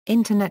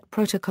Internet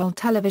Protocol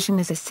television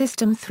is a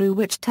system through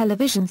which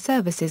television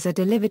services are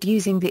delivered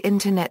using the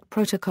Internet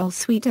Protocol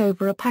suite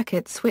over a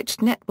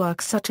packet-switched network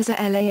such as a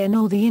LAN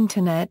or the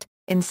Internet,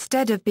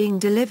 instead of being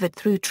delivered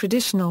through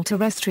traditional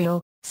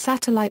terrestrial,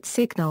 satellite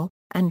signal,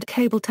 and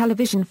cable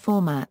television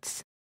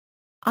formats.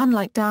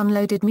 Unlike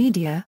downloaded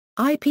media,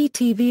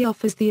 IPTV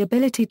offers the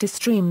ability to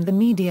stream the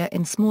media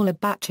in smaller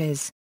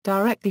batches,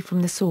 directly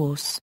from the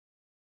source.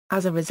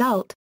 As a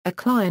result, a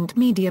client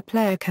media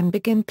player can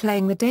begin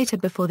playing the data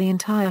before the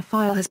entire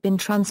file has been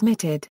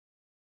transmitted.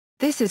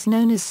 This is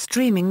known as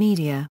streaming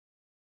media.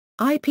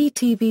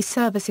 IPTV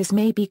services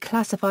may be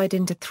classified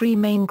into three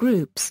main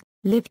groups: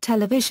 live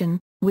television,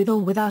 with or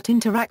without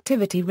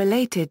interactivity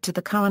related to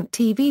the current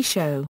TV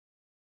show;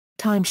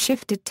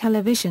 time-shifted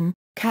television,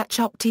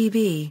 catch-up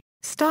TV,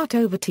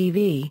 start-over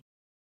TV;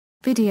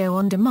 video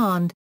on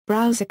demand,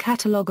 browse a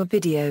catalog of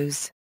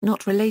videos,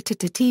 not related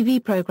to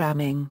TV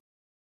programming.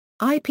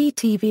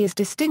 IPTV is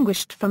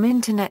distinguished from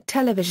Internet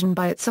television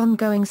by its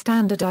ongoing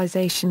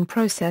standardization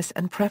process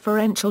and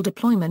preferential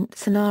deployment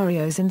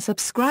scenarios in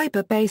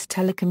subscriber-based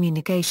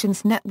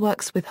telecommunications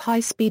networks with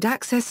high-speed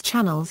access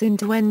channels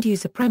into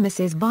end-user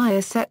premises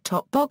via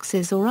set-top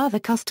boxes or other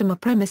customer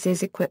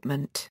premises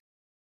equipment.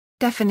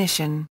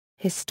 Definition: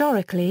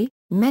 historically,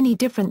 many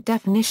different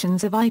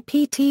definitions of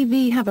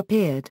IPTV have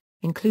appeared,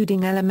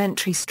 including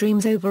elementary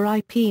streams over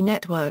IP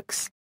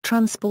networks,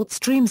 transport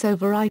streams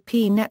over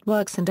IP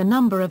networks, and a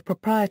number of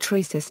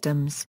proprietary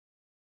systems.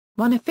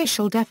 One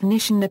official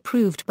definition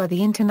approved by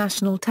the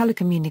International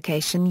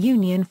Telecommunication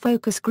Union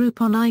Focus Group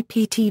on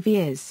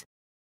IPTV is: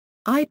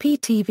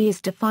 IPTV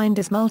is defined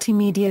as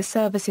multimedia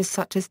services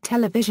such as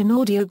television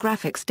audio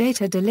graphics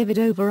data delivered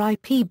over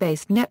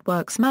IP-based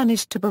networks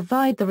managed to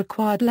provide the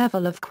required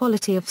level of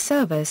quality of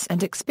service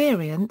and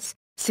experience,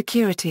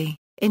 security,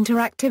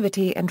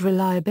 interactivity and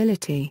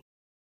reliability.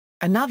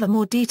 Another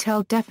more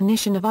detailed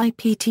definition of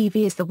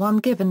IPTV is the one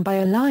given by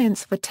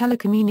Alliance for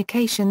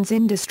Telecommunications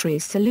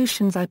Industries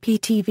Solutions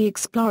IPTV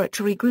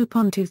Exploratory Group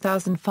on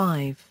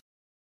 2005.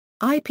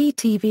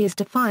 IPTV is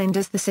defined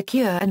as the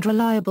secure and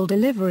reliable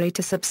delivery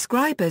to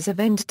subscribers of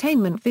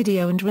entertainment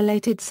video and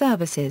related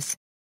services.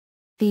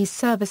 These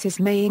services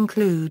may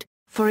include,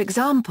 for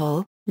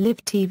example,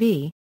 live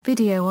TV,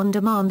 video on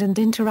demand and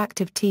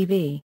interactive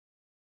TV.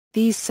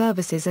 These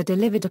services are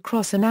delivered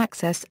across an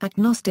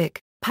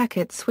access-agnostic,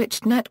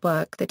 packet-switched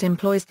network that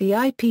employs the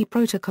IP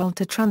protocol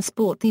to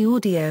transport the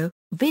audio,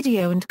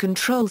 video and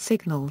control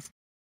signals.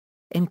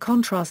 In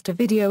contrast to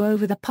video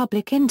over the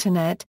public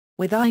Internet,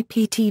 with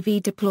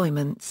IPTV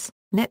deployments,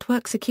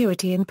 network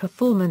security and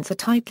performance are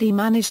tightly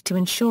managed to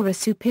ensure a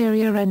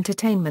superior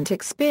entertainment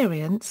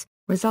experience,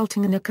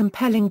 resulting in a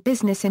compelling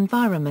business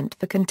environment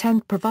for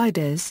content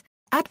providers,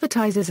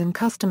 advertisers and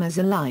customers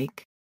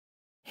alike.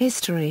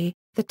 History: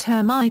 the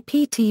term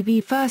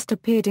IPTV first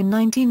appeared in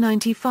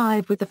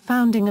 1995 with the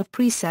founding of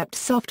Precept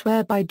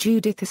Software by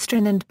Judith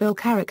Estrin and Bill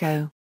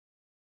Carrico.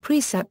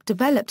 Precept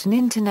developed an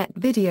Internet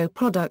video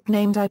product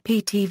named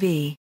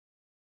IPTV.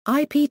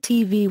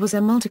 IPTV was a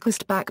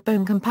multicast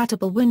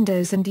backbone-compatible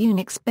Windows and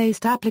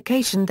Unix-based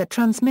application that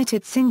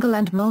transmitted single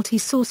and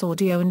multi-source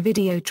audio and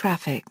video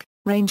traffic,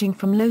 ranging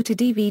from low to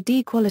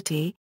DVD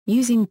quality,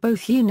 using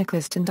both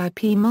Unicast and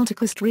IP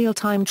multicast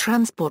real-time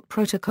transport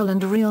protocol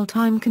and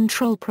real-time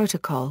control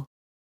protocol.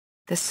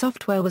 The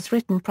software was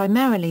written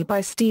primarily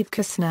by Steve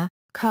Kussner,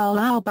 Carl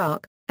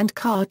Auerbach, and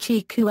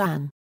Ka-Chi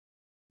Kuan.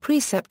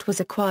 Precept was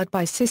acquired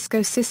by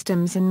Cisco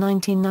Systems in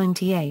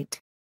 1998.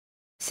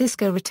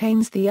 Cisco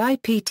retains the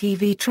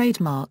IPTV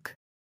trademark.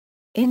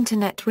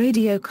 Internet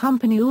radio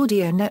company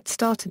AudioNet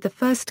started the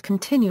first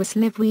continuous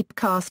live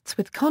webcasts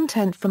with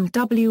content from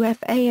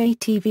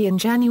WFAA-TV in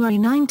January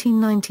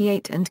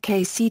 1998 and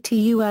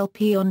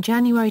KCTULP on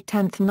January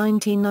 10,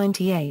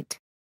 1998.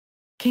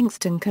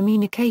 Kingston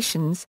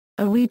Communications,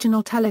 a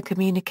regional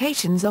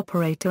telecommunications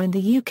operator in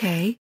the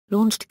UK,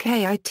 launched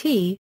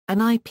KIT, an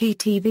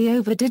IPTV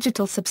over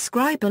digital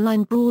subscriber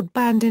line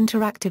broadband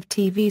interactive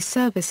TV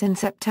service in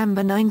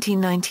September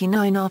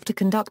 1999 after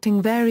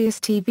conducting various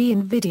TV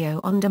and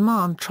video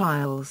on-demand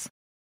trials.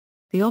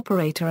 The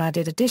operator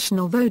added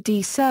additional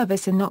VOD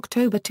service in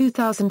October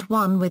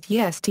 2001 with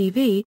Yes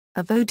TV,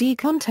 a VOD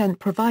content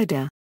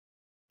provider.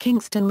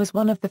 Kingston was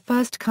one of the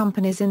first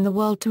companies in the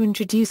world to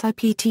introduce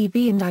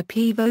IPTV and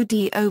IP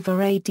VOD over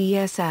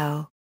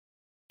ADSL.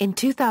 In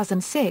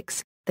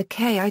 2006, the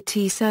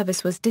KIT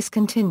service was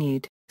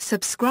discontinued,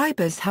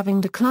 subscribers having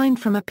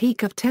declined from a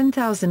peak of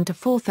 10,000 to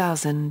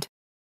 4,000.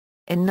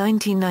 In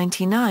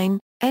 1999,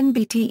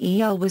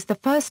 NBTEL was the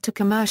first to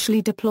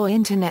commercially deploy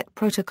Internet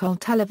Protocol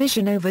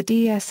television over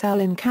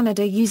DSL in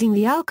Canada using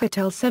the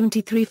Alcatel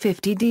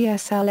 7350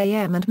 DSL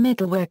AM and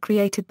middleware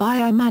created by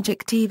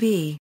iMagic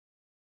TV.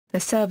 The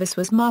service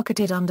was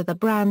marketed under the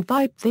brand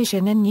Vibe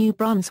Vision in New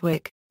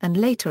Brunswick, and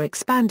later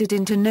expanded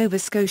into Nova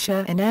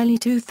Scotia in early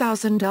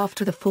 2000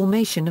 after the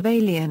formation of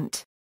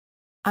Alliant.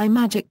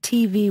 iMagic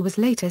TV was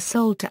later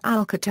sold to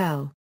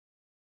Alcatel.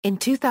 In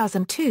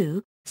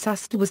 2002,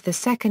 SUST was the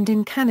second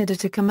in Canada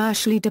to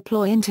commercially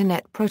deploy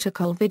Internet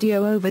Protocol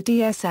video over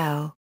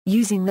DSL,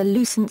 using the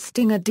Lucent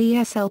Stinger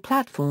DSL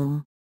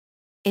platform.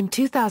 In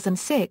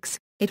 2006,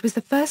 it was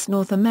the first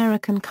North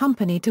American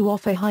company to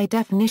offer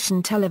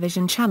high-definition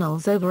television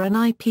channels over an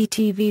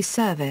IPTV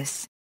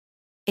service.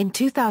 In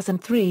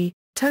 2003,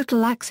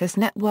 Total Access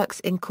Networks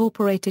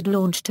Incorporated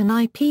launched an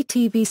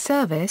IPTV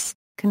service,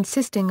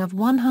 consisting of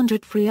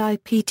 100 free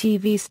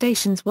IPTV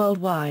stations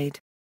worldwide.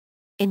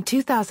 In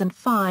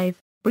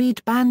 2005,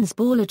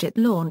 Bredbandsbolaget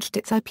launched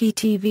its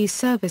IPTV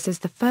service as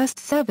the first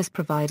service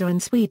provider in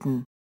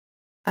Sweden.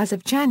 As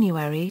of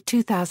January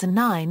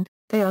 2009,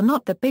 they are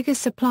not the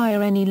biggest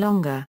supplier any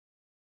longer.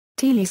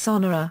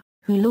 TeliaSonera,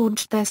 who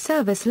launched their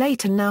service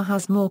later, now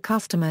has more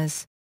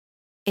customers.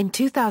 In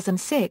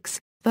 2006,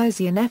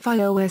 Version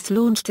FiOS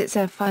launched its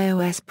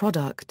FiOS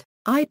product,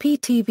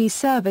 IPTV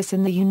service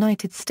in the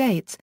United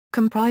States,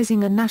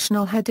 comprising a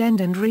national head-end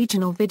and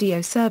regional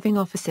video serving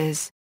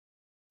offices.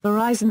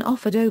 Verizon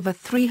offered over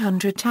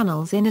 300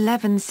 channels in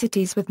 11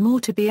 cities, with more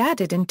to be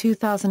added in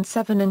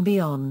 2007 and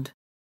beyond.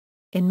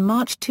 In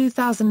March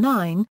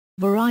 2009,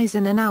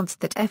 Verizon announced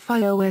that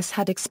FiOS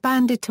had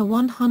expanded to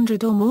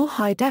 100 or more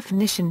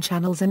high-definition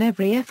channels in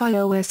every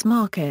FiOS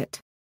market.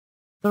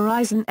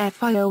 Verizon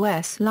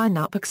FiOS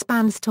lineup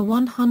expands to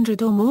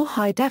 100 or more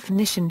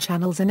high-definition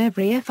channels in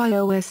every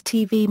FiOS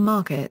TV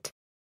market.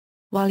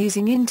 While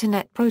using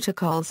Internet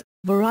protocols,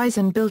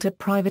 Verizon built a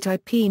private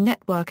IP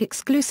network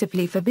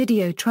exclusively for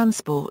video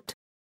transport.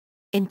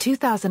 In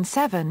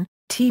 2007,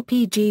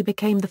 TPG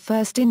became the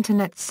first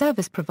Internet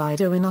service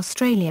provider in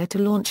Australia to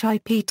launch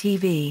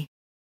IPTV.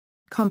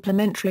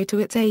 Complementary to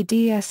its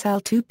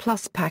ADSL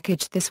 2+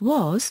 package, this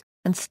was,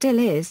 and still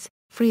is,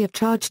 free of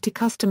charge to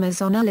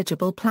customers on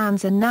eligible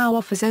plans, and now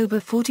offers over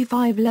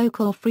 45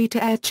 local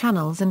free-to-air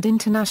channels and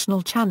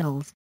international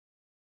channels.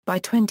 By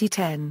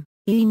 2010,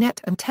 eNet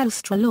and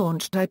Telstra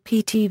launched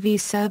IPTV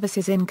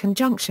services in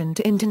conjunction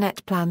to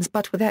Internet plans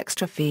but with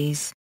extra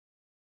fees.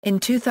 In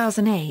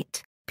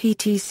 2008,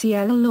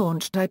 PTCL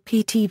launched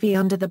IPTV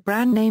under the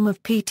brand name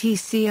of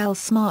PTCL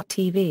Smart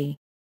TV.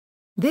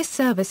 This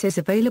service is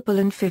available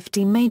in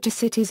 50 major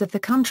cities of the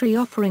country,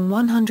 offering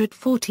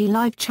 140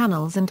 live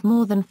channels and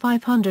more than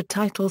 500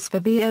 titles for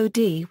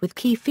VOD, with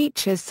key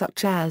features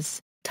such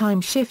as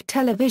time shift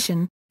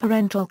television,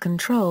 parental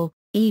control,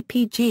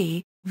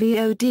 EPG,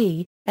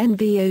 VOD,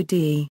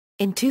 NVOD.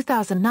 In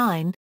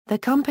 2009, the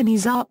company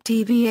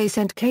Iptv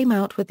Ascent came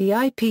out with the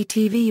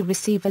IPTV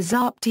receiver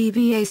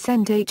Iptv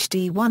Ascent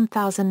HD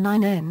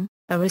 1009N,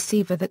 a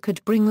receiver that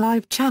could bring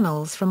live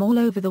channels from all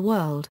over the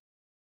world.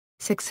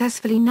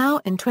 Successfully now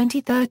in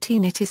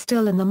 2013, it is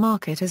still in the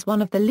market as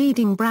one of the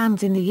leading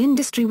brands in the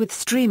industry, with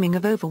streaming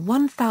of over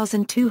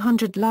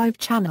 1,200 live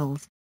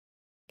channels.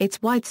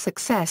 Its wide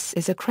success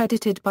is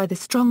accredited by the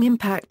strong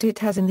impact it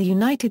has in the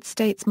United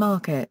States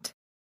market.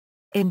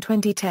 In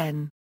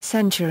 2010,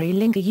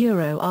 CenturyLink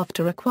Euro,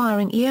 after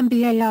acquiring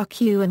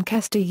EMBA-RQ and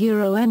Kester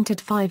Euro, entered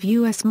 5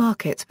 U.S.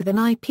 markets with an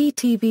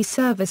IPTV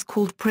service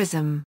called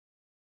Prism.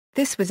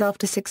 This was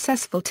after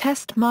successful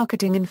test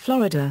marketing in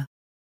Florida.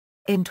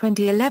 In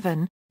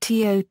 2011,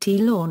 TOT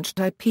launched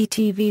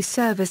IPTV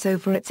service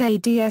over its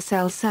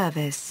ADSL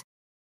service.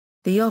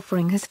 The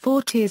offering has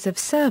 4 tiers of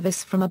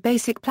service, from a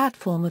basic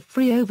platform of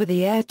free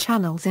over-the-air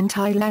channels in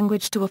Thai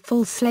language to a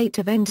full slate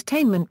of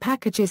entertainment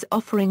packages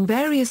offering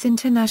various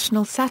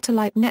international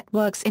satellite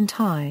networks in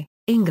Thai,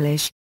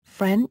 English,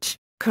 French,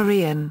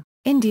 Korean,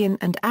 Indian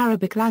and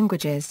Arabic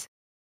languages.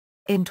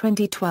 In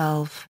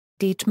 2012,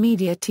 DIT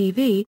Media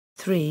TV,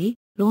 3,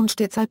 launched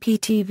its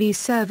IPTV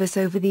service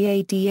over the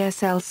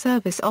ADSL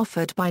service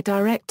offered by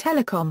Direct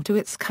Telecom to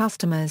its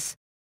customers.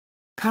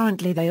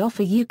 Currently they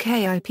offer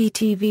UK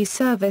IPTV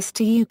service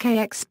to UK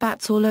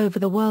expats all over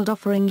the world,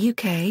 offering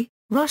UK,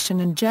 Russian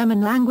and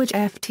German language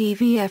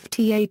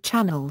FTV/FTA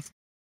channels.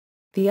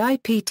 The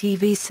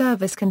IPTV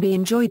service can be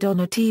enjoyed on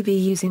a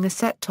TV using a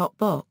set-top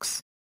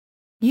box.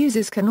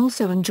 Users can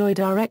also enjoy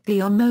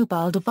directly on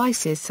mobile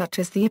devices such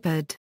as the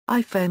iPad,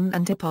 iPhone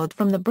and iPod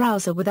from the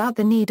browser without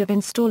the need of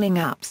installing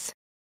apps.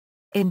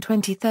 In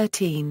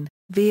 2013,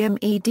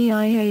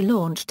 VMEDIA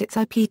launched its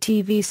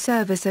IPTV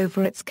service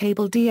over its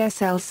cable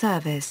DSL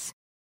service.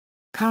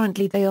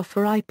 Currently they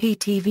offer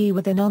IPTV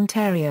within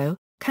Ontario,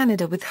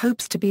 Canada, with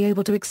hopes to be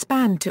able to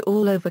expand to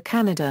all over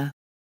Canada.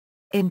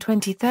 In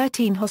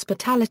 2013,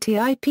 Hospitality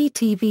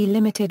IPTV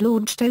Limited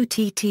launched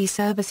OTT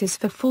services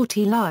for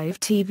 40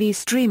 live TV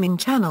streaming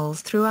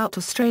channels throughout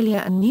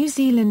Australia and New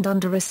Zealand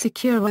under a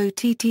secure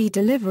OTT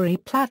delivery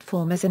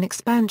platform as an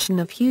expansion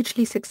of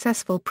hugely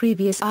successful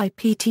previous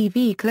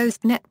IPTV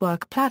closed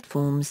network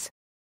platforms.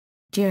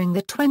 During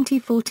the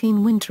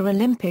 2014 Winter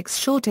Olympics,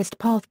 shortest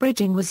path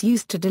bridging was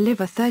used to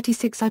deliver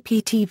 36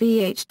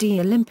 IPTV HD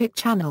Olympic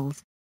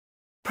channels.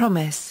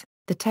 Promise.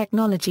 The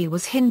technology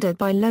was hindered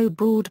by low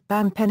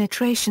broadband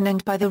penetration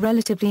and by the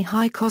relatively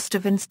high cost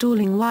of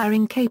installing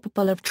wiring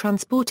capable of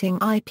transporting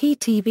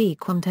IPTV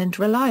content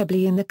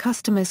reliably in the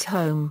customer's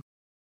home.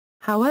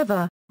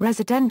 However,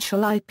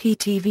 residential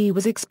IPTV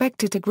was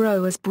expected to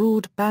grow as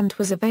broadband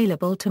was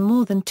available to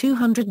more than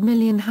 200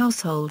 million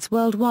households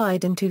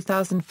worldwide in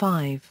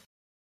 2005.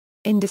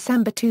 In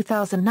December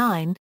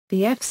 2009,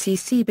 the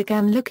FCC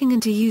began looking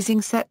into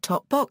using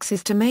set-top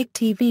boxes to make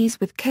TVs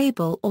with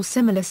cable or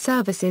similar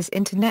services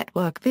into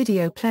network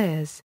video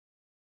players.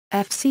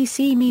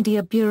 FCC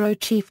Media Bureau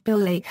Chief Bill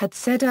Lake had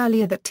said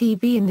earlier that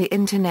TV and the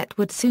Internet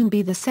would soon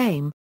be the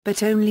same,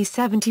 but only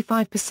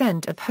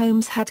 75% of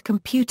homes had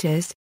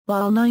computers,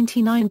 while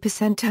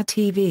 99% had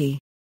TV.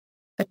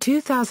 A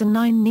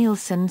 2009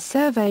 Nielsen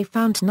survey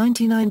found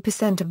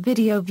 99% of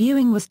video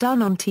viewing was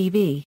done on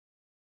TV.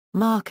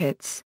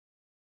 Markets.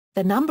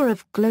 The number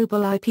of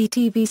global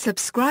IPTV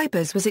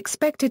subscribers was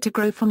expected to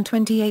grow from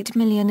 28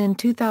 million in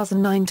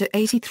 2009 to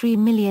 83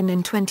 million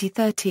in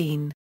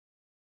 2013.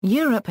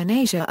 Europe and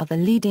Asia are the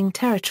leading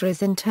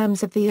territories in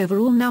terms of the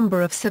overall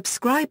number of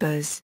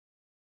subscribers.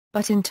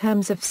 But in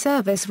terms of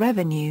service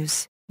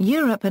revenues,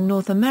 Europe and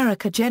North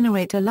America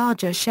generate a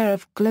larger share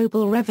of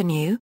global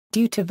revenue,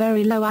 due to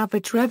very low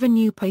average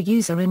revenue per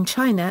user in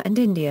China and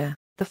India.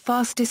 The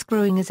fastest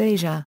growing is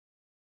Asia.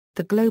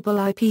 The global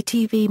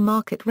IPTV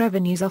market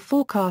revenues are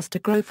forecast to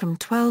grow from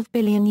 $12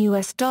 billion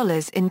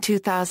in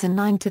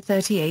 2009 to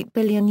 $38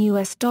 billion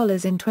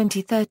in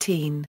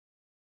 2013.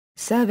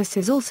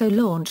 Services also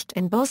launched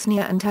in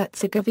Bosnia and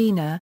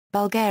Herzegovina,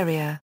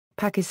 Bulgaria,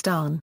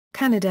 Pakistan,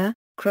 Canada,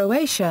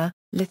 Croatia,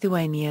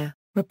 Lithuania,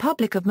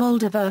 Republic of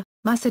Moldova,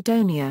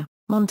 Macedonia,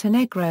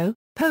 Montenegro,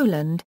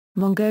 Poland,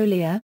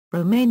 Mongolia,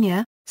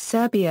 Romania,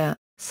 Serbia,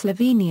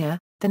 Slovenia,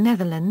 the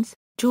Netherlands,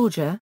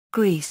 Georgia,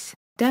 Greece,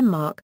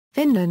 Denmark,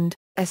 Finland,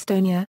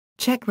 Estonia,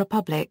 Czech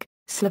Republic,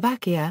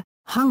 Slovakia,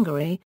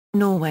 Hungary,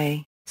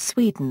 Norway,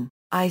 Sweden,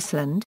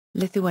 Iceland,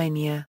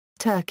 Lithuania,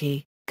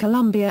 Turkey,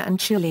 Colombia and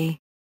Chile.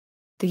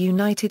 The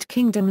United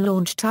Kingdom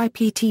launched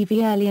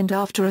IPTV early and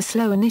after a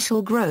slow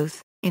initial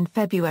growth. In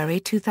February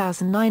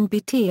 2009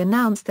 BT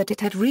announced that it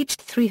had reached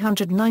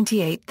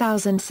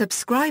 398,000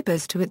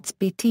 subscribers to its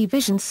BT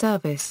Vision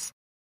service.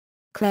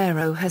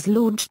 Claro has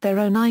launched their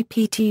own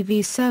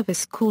IPTV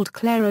service called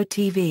Claro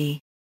TV.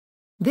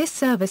 This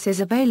service is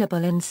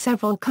available in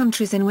several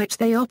countries in which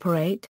they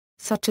operate,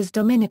 such as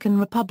Dominican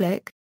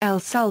Republic, El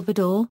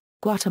Salvador,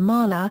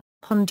 Guatemala,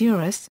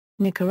 Honduras,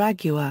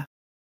 Nicaragua.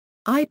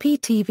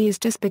 IPTV is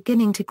just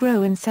beginning to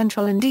grow in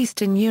Central and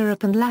Eastern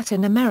Europe and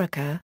Latin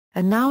America,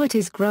 and now it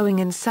is growing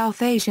in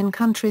South Asian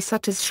countries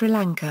such as Sri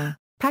Lanka,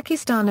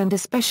 Pakistan and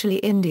especially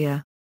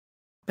India.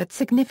 But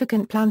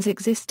significant plans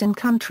exist in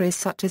countries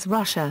such as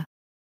Russia.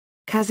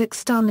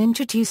 Kazakhstan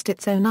introduced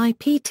its own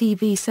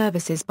IPTV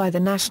services by the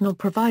national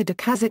provider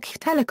Kazakh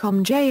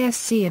Telecom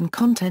JSC and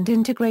content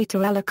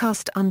integrator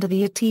Elakast under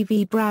the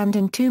Iptv brand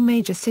in two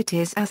major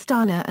cities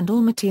Astana and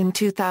Almaty in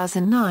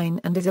 2009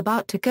 and is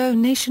about to go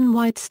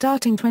nationwide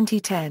starting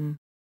 2010.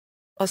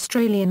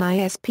 Australian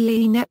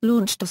ISP ENET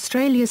launched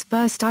Australia's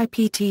first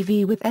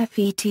IPTV with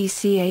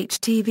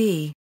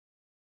FETCH-TV.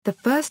 The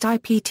first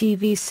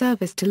IPTV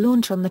service to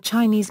launch on the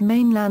Chinese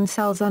mainland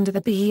sells under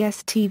the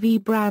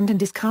BES-TV brand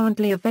and is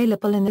currently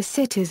available in the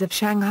cities of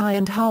Shanghai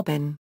and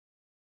Harbin.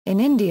 In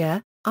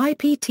India,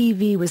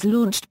 IPTV was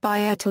launched by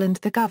Airtel and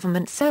the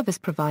government service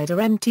provider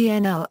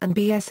MTNL and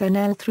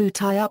BSNL through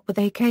tie-up with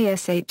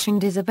AKSH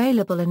and is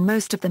available in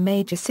most of the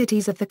major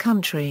cities of the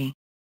country.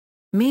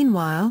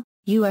 Meanwhile,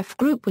 UF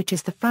Group, which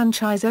is the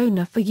franchise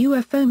owner for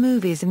UFO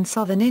Movies in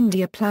southern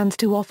India, plans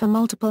to offer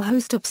multiple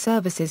host of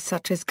services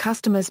such as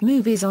customers'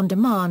 movies on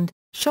demand,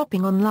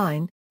 shopping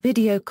online,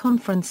 video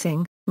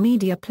conferencing,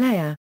 media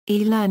player,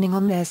 e-learning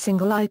on their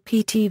single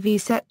IPTV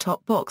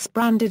set-top box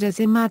branded as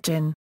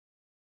Imagine.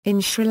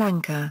 In Sri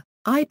Lanka,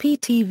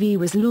 IPTV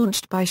was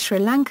launched by Sri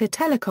Lanka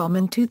Telecom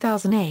in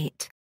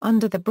 2008,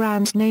 under the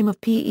brand name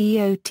of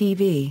PEO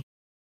TV.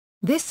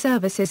 This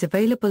service is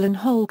available in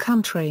whole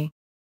country.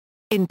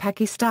 In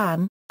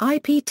Pakistan,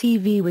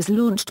 IPTV was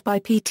launched by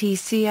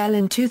PTCL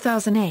in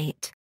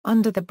 2008,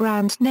 under the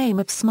brand name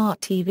of Smart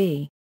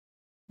TV.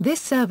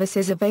 This service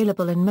is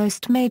available in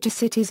most major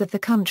cities of the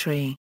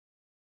country.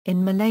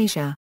 In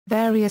Malaysia,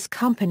 various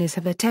companies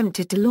have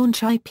attempted to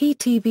launch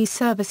IPTV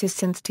services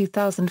since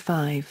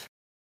 2005.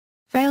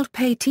 Failed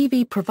pay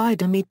TV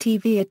provider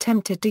MeTV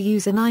attempted to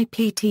use an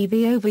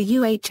IPTV over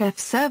UHF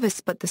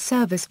service but the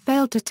service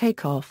failed to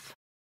take off.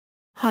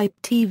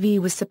 Iptv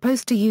was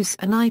supposed to use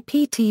an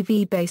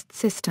IPTV-based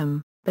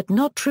system, but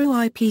not true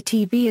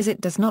IPTV as it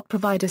does not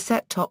provide a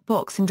set-top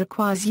box and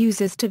requires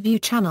users to view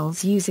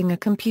channels using a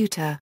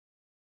computer.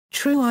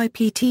 True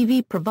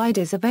IPTV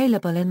providers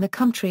available in the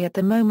country at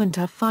the moment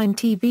are Fine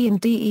TV and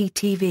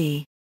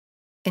DETV.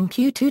 In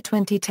Q2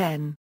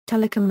 2010,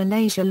 Telekom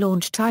Malaysia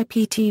launched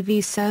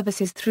IPTV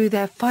services through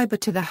their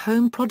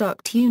fiber-to-the-home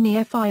product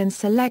UniFi in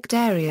select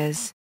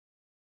areas.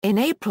 In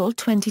April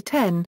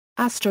 2010,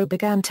 Astro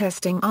began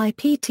testing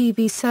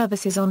IPTV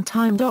services on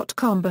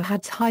Time.com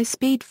Berhad's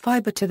high-speed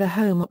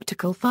fiber-to-the-home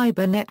optical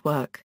fiber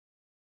network.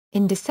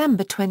 In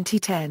December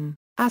 2010,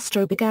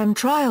 Astro began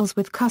trials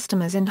with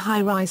customers in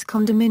high-rise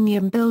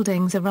condominium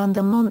buildings around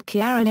the Mont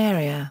Chiaran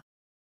area.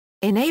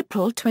 In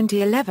April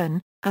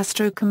 2011,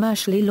 Astro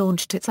commercially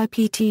launched its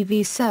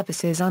IPTV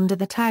services under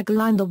the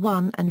tagline "The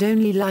One and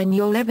Only Line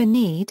You'll Ever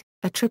Need,"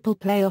 a triple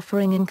play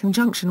offering in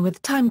conjunction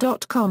with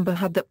Time.com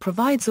Berhad that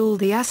provides all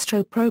the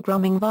Astro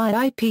programming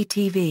via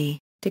IPTV.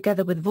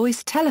 together with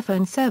voice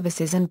telephone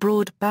services and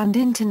broadband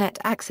internet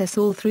access,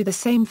 all through the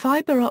same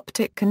fiber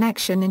optic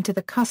connection into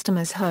the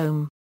customer's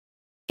home.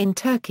 In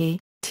Turkey,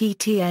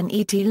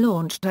 TTNET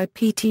launched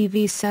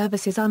IPTV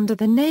services under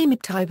the name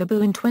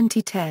Iptv in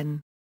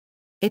 2010.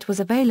 It was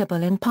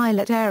available in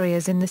pilot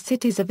areas in the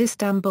cities of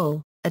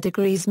Istanbul,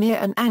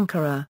 Izmir and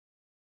Ankara.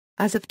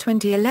 As of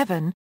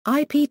 2011,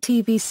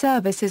 IPTV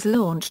service is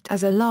launched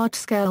as a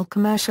large-scale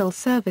commercial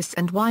service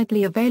and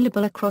widely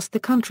available across the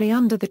country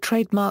under the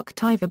trademark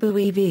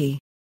TVB EV.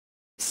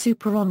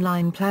 Super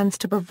Online plans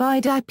to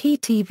provide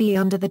IPTV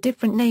under the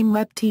different name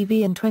Web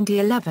TV in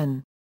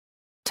 2011.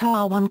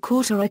 One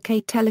Quarter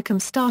AK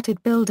Telecom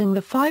started building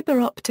the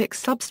fiber optic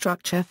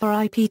substructure for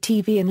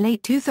IPTV in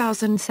late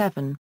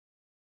 2007.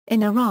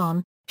 In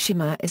Iran,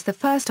 Shima is the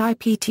first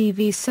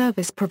IPTV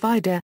service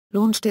provider,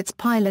 launched its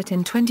pilot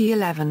in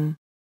 2011.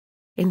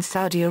 In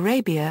Saudi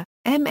Arabia,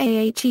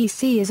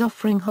 MAHEC is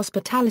offering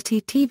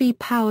hospitality TV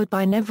powered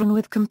by Nevron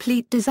with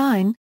complete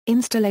design,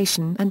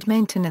 installation and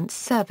maintenance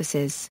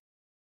services.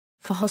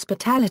 For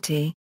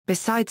hospitality,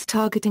 besides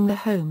targeting the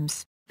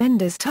homes,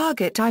 vendors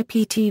target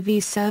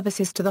IPTV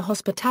services to the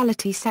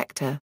hospitality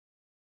sector.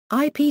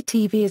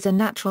 IPTV is a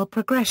natural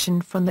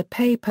progression from the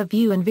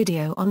pay-per-view and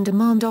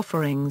video-on-demand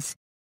offerings.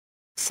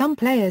 Some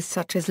players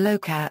such as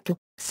Locatel,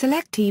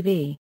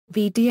 SelectTV,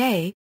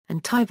 VDA,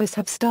 and Tivus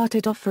have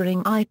started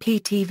offering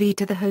IPTV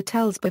to the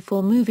hotels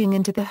before moving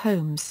into the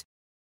homes.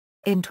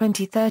 In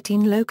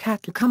 2013,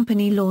 Locatel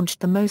Company launched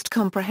the most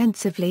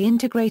comprehensively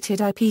integrated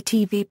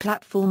IPTV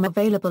platform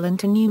available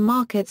into new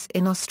markets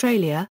in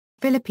Australia,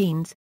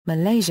 Philippines,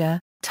 Malaysia,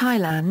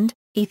 Thailand,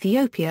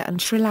 Ethiopia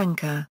and Sri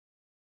Lanka.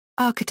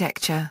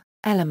 Architecture,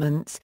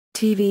 elements,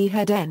 TV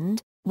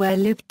head-end, where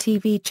live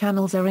TV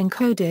channels are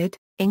encoded,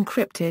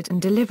 encrypted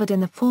and delivered in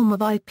the form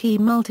of IP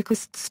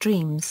multicast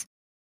streams.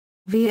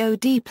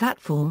 VOD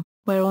platform,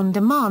 where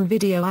on-demand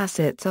video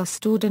assets are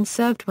stored and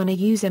served when a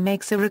user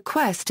makes a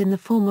request in the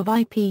form of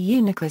IP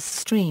unicast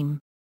stream.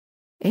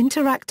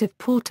 Interactive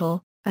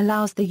portal,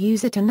 allows the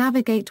user to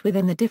navigate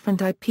within the different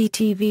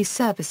IPTV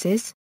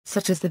services,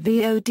 such as the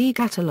VOD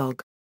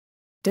catalog.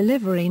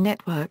 Delivery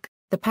network,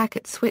 the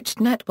packet-switched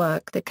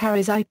network that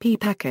carries IP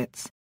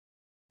packets.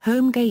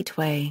 Home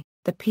gateway,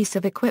 the piece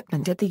of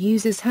equipment at the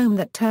user's home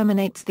that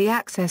terminates the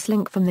access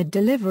link from the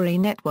delivery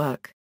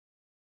network.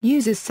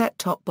 User's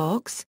set-top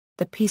box,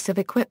 the piece of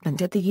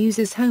equipment at the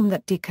user's home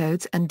that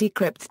decodes and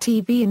decrypts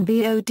TV and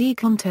VOD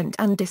content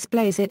and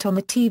displays it on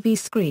the TV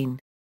screen.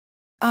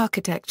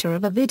 Architecture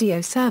of a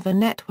video server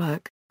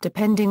network,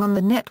 depending on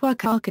the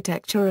network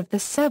architecture of the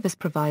service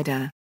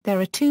provider. There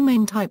are two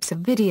main types of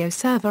video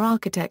server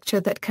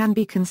architecture that can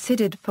be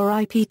considered for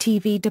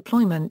IPTV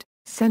deployment: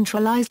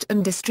 centralized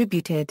and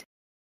distributed.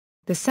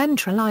 The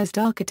centralized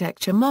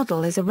architecture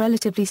model is a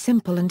relatively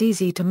simple and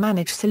easy to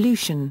manage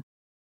solution.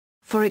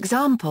 For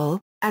example,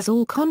 as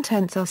all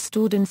contents are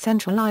stored in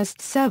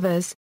centralized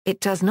servers, it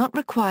does not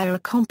require a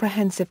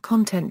comprehensive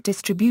content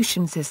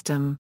distribution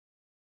system.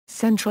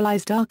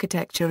 Centralized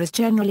architecture is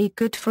generally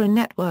good for a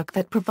network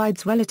that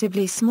provides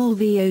relatively small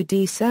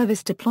VOD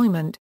service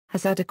deployment,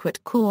 has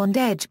adequate core and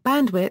edge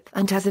bandwidth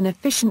and has an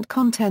efficient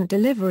content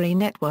delivery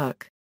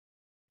network.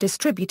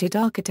 Distributed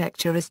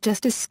architecture is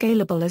just as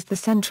scalable as the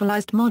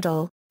centralized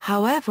model,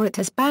 however it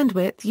has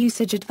bandwidth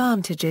usage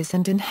advantages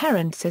and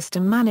inherent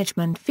system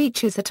management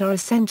features that are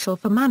essential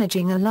for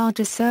managing a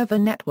larger server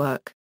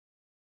network.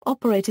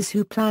 Operators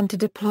who plan to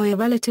deploy a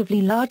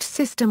relatively large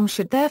system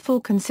should therefore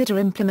consider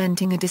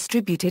implementing a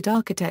distributed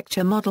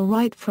architecture model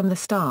right from the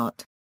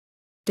start.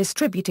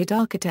 Distributed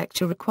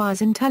architecture requires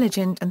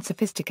intelligent and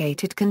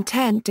sophisticated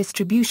content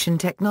distribution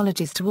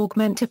technologies to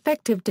augment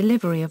effective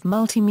delivery of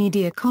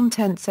multimedia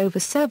contents over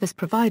service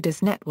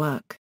providers'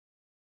 network.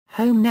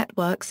 Home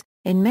networks,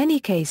 in many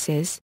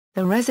cases,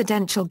 the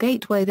residential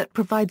gateway that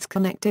provides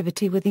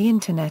connectivity with the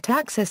Internet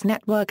access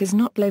network is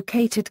not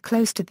located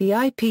close to the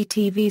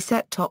IPTV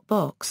set-top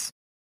box.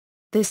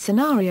 This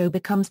scenario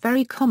becomes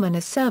very common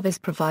as service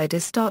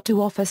providers start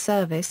to offer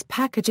service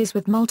packages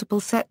with multiple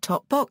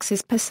set-top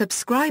boxes per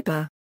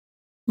subscriber.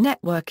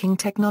 Networking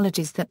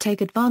technologies that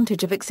take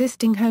advantage of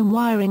existing home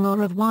wiring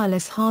or of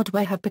wireless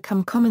hardware have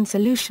become common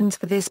solutions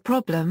for this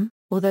problem,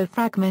 although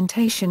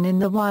fragmentation in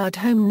the wired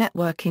home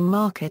networking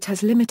market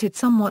has limited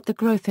somewhat the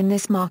growth in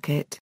this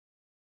market.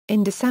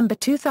 In December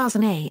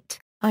 2008,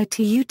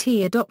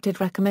 ITU-T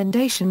adopted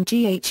Recommendation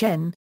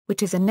GHN,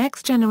 which is a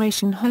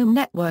next-generation home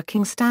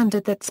networking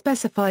standard that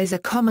specifies a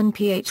common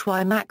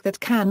PHY MAC that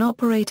can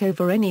operate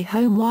over any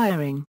home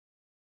wiring.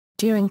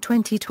 During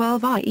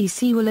 2012,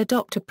 IEC will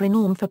adopt a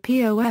pre-norm for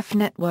POF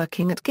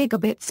networking at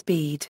gigabit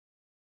speed.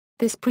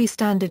 This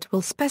pre-standard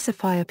will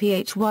specify a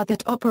PHY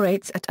that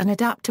operates at an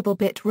adaptable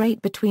bit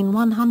rate between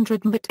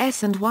 100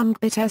 Mbps and 1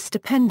 Gbps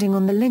depending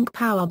on the link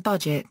power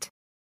budget.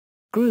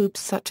 Groups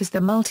such as the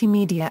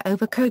Multimedia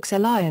over Coax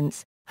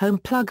Alliance, Home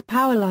Plug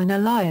Powerline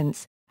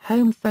Alliance,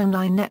 Home Phone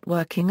Line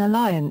Networking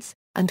Alliance,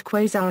 and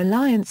Quasar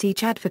Alliance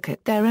each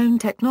advocate their own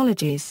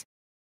technologies.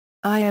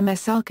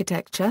 IMS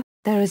architecture,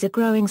 There is a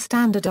growing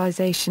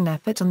standardization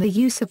effort on the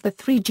use of the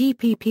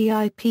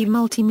 3GPP-IP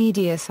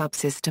multimedia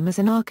subsystem as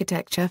an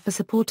architecture for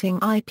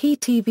supporting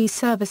IPTV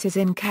services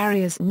in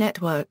carriers'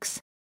 networks.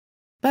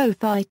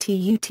 Both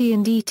ITU-T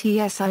and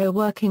ETSI are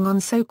working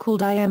on so-called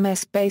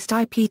IMS-based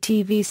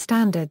IPTV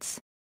standards.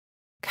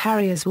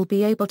 Carriers will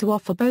be able to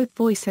offer both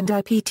voice and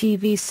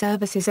IPTV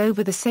services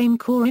over the same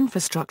core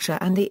infrastructure,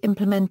 and the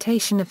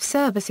implementation of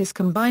services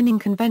combining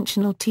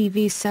conventional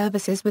TV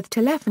services with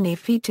telephony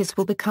features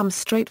will become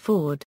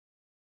straightforward.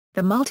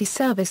 The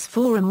Multi-Service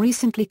Forum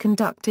recently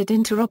conducted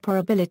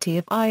interoperability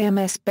of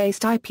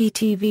IMS-based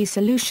IPTV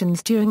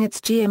solutions during its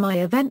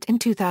GMI event in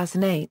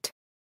 2008.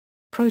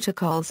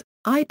 Protocols.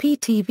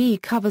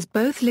 IPTV covers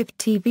both live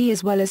TV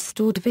as well as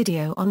stored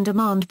video on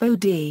demand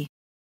VOD.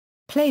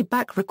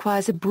 Playback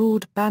requires a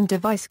broadband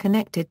device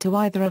connected to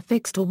either a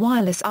fixed or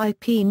wireless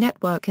IP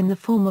network in the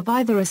form of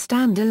either a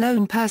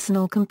standalone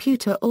personal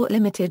computer or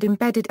limited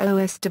embedded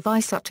OS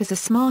device such as a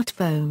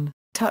smartphone,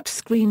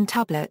 touchscreen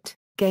tablet,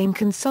 game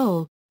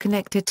console,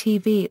 connected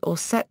TV or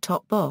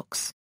set-top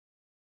box.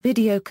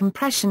 Video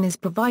compression is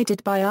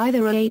provided by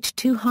either a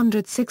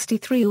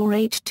H.263 or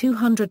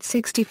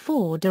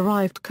H.264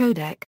 derived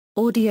codec,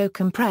 audio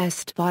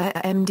compressed via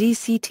a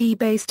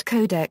MDCT-based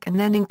codec and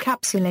then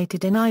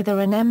encapsulated in either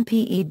an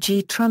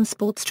MPEG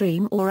transport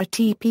stream or a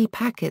TP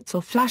packets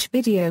or flash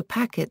video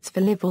packets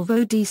for live or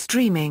VOD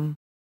streaming.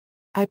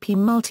 IP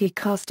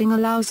multicasting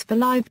allows for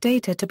live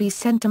data to be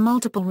sent to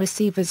multiple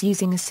receivers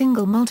using a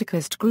single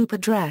multicast group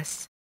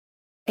address.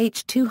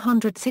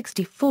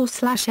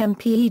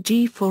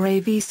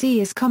 H.264/MPEG-4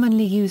 is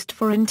commonly used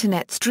for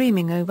Internet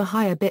streaming over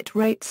higher bit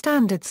rate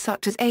standards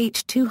such as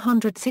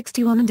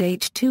H.261 and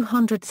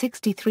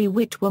H.263,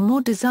 which were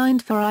more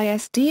designed for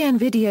ISDN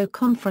video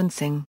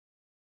conferencing.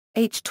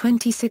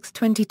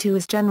 H.2622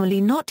 is generally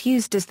not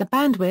used as the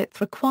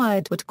bandwidth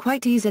required would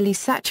quite easily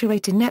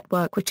saturate a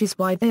network, which is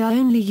why they are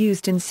only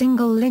used in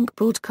single-link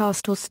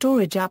broadcast or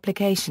storage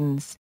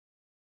applications.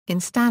 In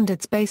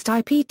standards-based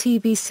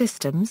IPTV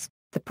systems,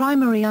 the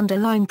primary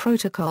underlying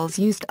protocols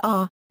used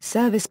are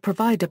service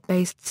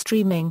provider-based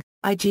streaming,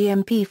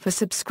 IGMP for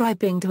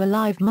subscribing to a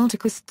live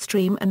multicast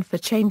stream and for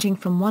changing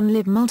from one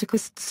live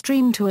multicast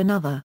stream to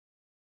another.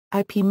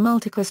 IP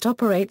multicast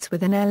operates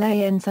within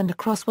LANs and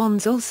across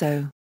WANs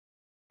also.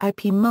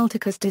 IP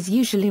multicast is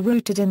usually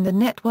routed in the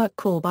network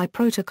core by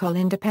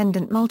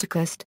protocol-independent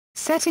multicast,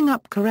 setting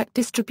up correct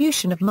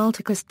distribution of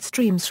multicast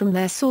streams from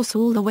their source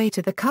all the way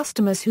to the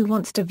customers who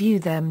wants to view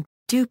them,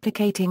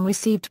 duplicating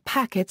received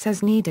packets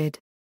as needed.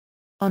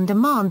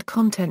 On-demand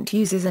content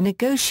uses a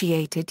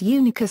negotiated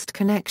unicast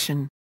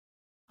connection.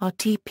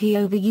 RTP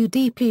over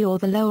UDP or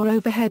the lower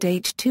overhead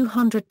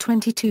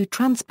H.222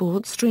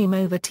 transport stream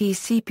over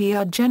TCP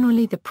are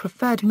generally the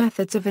preferred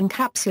methods of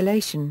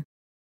encapsulation.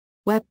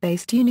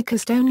 Web-based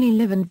unicast only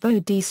live and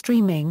VOD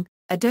streaming,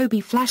 Adobe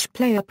Flash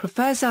Player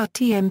prefers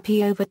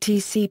RTMP over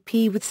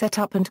TCP with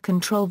setup and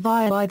control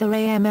via either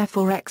AMF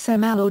or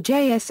XML or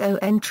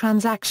JSON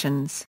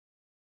transactions.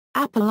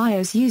 Apple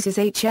iOS uses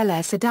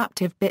HLS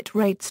adaptive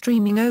bitrate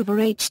streaming over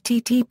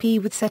HTTP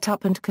with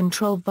setup and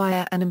control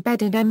via an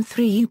embedded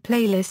M3U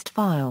playlist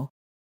file.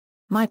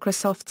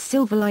 Microsoft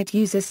Silverlight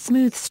uses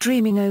smooth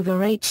streaming over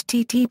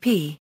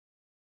HTTP.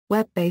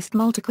 Web-based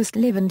multicast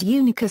live and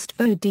unicast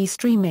VOD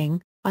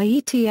streaming,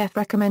 IETF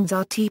recommends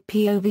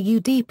RTP over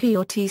UDP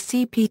or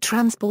TCP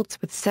transports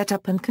with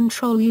setup and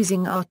control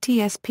using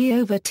RTSP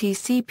over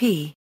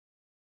TCP.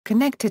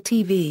 Connected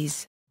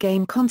TVs,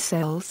 game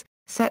consoles,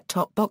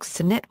 set-top box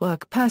to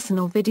network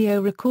personal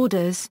video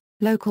recorders,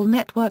 local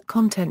network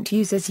content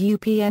uses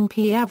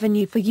UPnP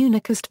Avenue for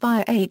unicast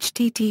via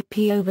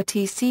HTTP over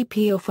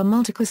TCP or for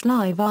multicast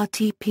live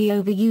RTP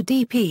over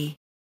UDP.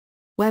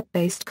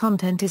 Web-based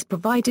content is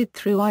provided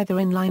through either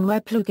inline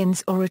web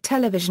plugins or a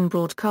television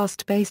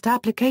broadcast-based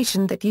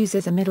application that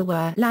uses a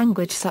middleware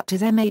language such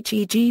as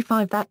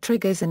MHEG5 that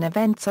triggers an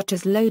event such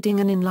as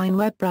loading an inline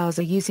web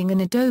browser using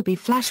an Adobe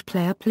Flash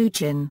Player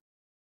plugin.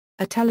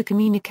 A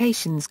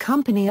telecommunications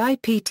company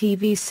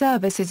IPTV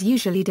service is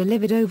usually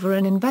delivered over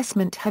an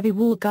investment-heavy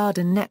walled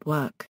garden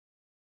network.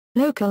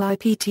 Local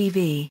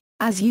IPTV,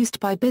 as used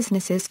by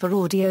businesses for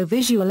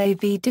audio-visual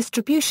AV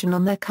distribution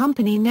on their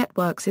company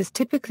networks, is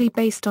typically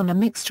based on a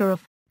mixture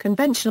of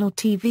conventional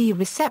TV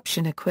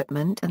reception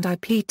equipment and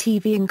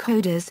IPTV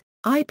encoders,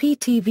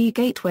 IPTV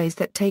gateways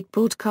that take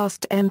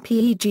broadcast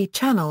MPEG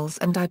channels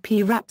and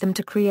IP wrap them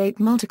to create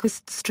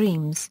multicast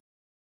streams.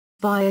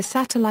 Via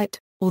satellite.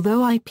 Although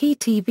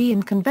IPTV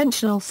and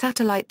conventional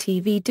satellite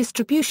TV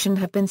distribution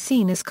have been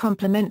seen as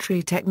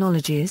complementary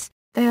technologies,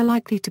 they are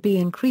likely to be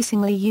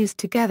increasingly used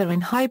together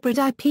in hybrid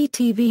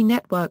IPTV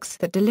networks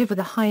that deliver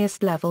the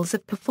highest levels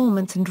of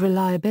performance and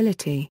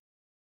reliability.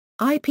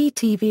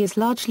 IPTV is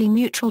largely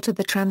neutral to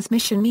the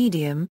transmission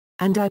medium,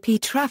 and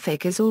IP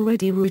traffic is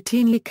already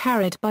routinely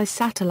carried by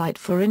satellite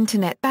for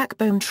Internet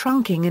backbone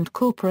trunking and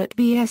corporate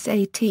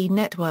VSAT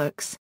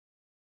networks.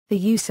 The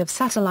use of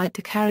satellite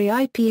to carry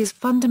IP is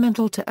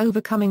fundamental to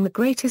overcoming the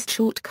greatest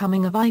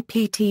shortcoming of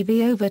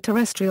IPTV over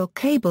terrestrial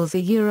cables: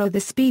 the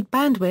speed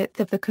bandwidth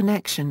of the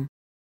connection.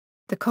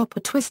 The copper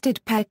twisted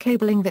pair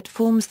cabling that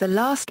forms the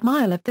last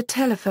mile of the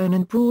telephone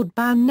and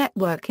broadband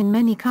network in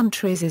many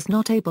countries is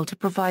not able to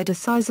provide a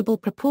sizable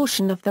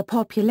proportion of the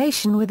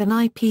population with an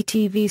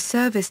IPTV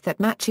service that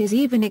matches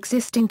even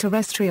existing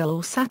terrestrial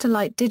or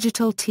satellite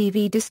digital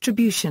TV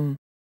distribution.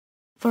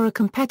 For a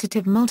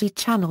competitive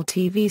multi-channel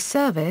TV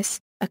service,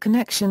 a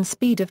connection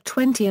speed of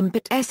 20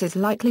 Mbps is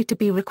likely to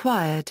be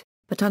required,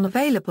 but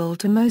unavailable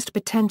to most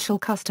potential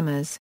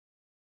customers.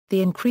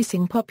 The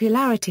increasing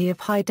popularity of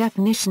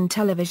high-definition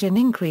television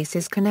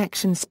increases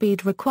connection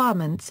speed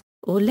requirements,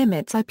 or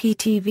limits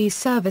IPTV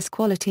service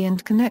quality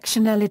and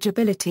connection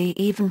eligibility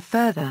even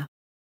further.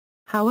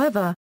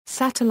 However,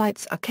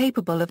 satellites are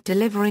capable of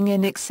delivering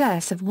in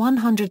excess of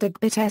 100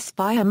 Gbps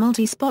via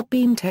multi-spot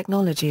beam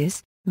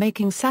technologies,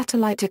 making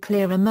satellite a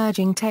clear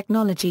emerging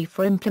technology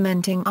for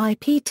implementing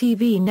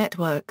IPTV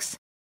networks.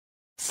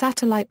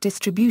 Satellite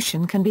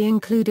distribution can be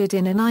included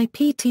in an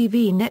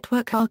IPTV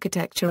network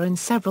architecture in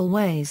several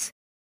ways.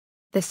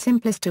 The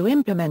simplest to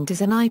implement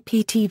is an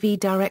IPTV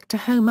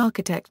direct-to-home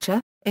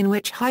architecture, in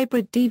which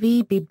hybrid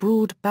DVB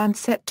broadband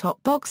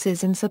set-top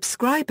boxes in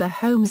subscriber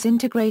homes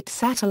integrate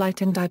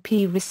satellite and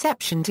IP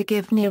reception to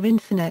give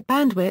near-infinite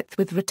bandwidth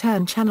with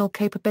return channel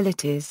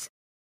capabilities.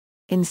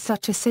 In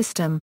such a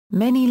system,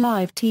 many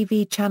live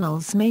TV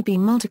channels may be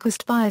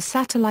multicast via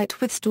satellite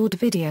with stored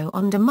video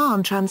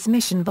on-demand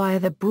transmission via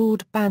the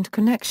broadband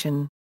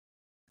connection.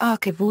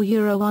 Archive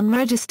Euro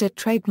unregistered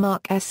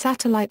trademark S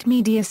Satellite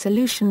Media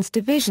Solutions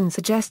division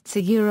suggests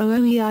a Euro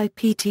OE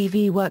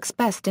IPTV works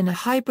best in a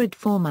hybrid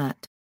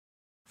format.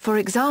 For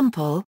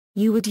example,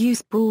 you would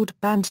use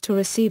broadband to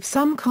receive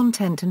some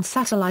content and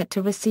satellite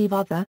to receive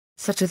other,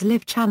 such as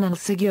live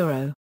channels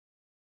Euro.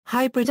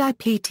 Hybrid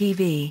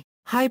IPTV.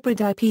 Hybrid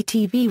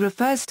IPTV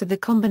refers to the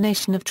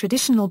combination of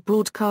traditional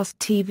broadcast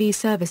TV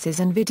services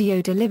and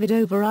video delivered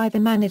over either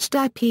managed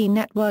IP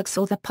networks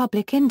or the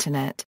public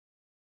Internet.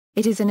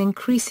 It is an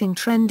increasing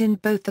trend in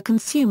both the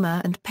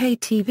consumer and pay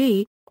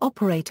TV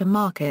operator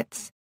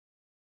markets.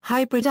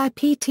 Hybrid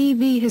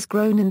IPTV has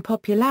grown in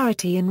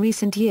popularity in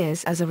recent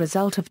years as a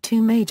result of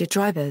two major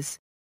drivers.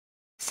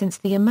 Since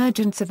the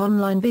emergence of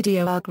online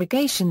video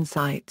aggregation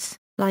sites,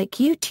 like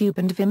YouTube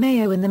and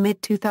Vimeo in the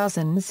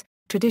mid-2000s,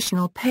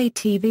 traditional pay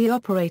TV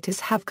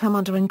operators have come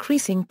under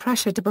increasing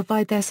pressure to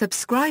provide their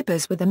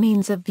subscribers with a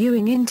means of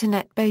viewing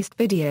Internet-based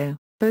video,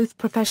 both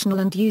professional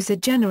and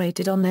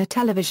user-generated on their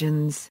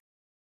televisions.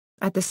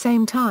 At the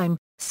same time,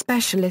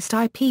 specialist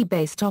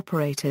IP-based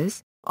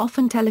operators,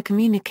 often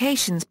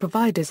telecommunications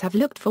providers, have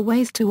looked for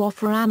ways to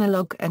offer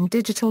analog and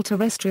digital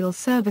terrestrial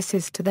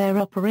services to their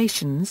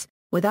operations,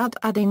 without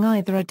adding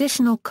either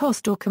additional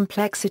cost or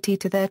complexity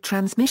to their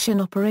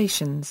transmission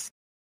operations.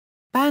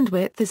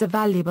 Bandwidth is a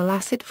valuable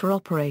asset for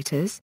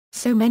operators,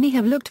 so many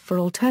have looked for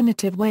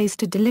alternative ways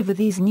to deliver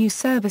these new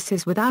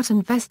services without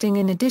investing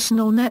in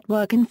additional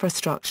network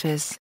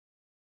infrastructures.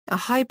 A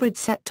hybrid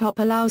set-top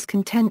allows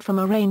content from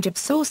a range of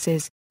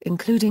sources,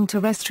 including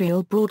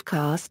terrestrial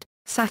broadcast,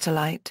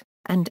 satellite,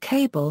 and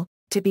cable,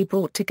 to be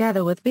brought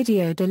together with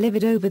video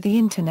delivered over the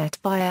Internet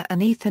via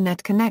an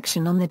Ethernet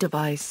connection on the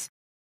device.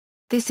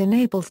 This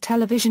enables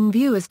television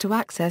viewers to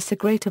access a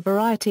greater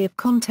variety of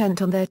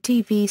content on their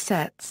TV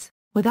sets,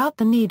 without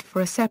the need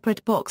for a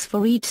separate box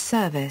for each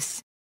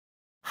service.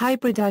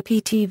 Hybrid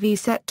IPTV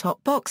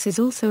set-top boxes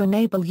also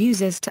enable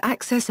users to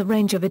access a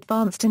range of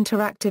advanced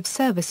interactive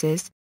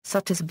services,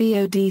 such as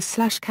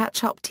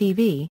VOD/catch-up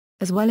TV,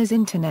 as well as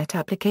Internet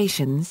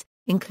applications,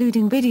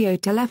 including video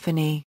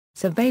telephony,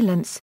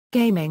 surveillance,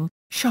 gaming,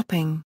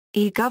 shopping,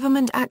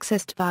 e-government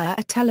accessed via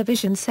a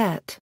television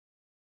set.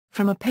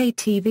 From a pay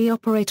TV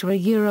operator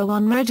Euro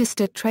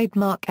unregistered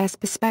trademark S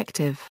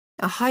perspective,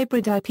 a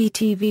hybrid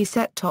IPTV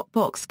set-top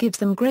box gives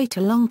them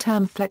greater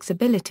long-term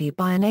flexibility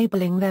by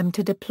enabling them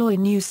to deploy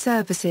new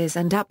services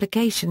and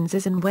applications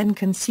as and when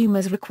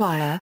consumers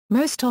require,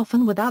 most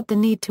often without the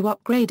need to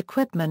upgrade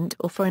equipment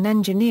or for an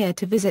engineer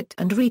to visit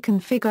and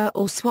reconfigure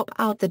or swap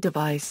out the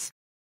device.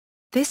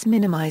 This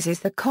minimizes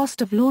the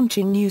cost of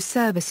launching new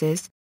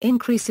services,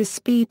 increases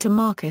speed to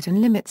market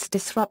and limits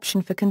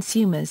disruption for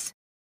consumers.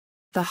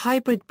 The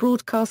Hybrid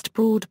Broadcast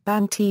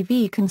Broadband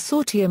TV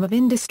Consortium of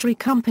industry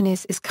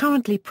companies is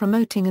currently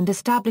promoting and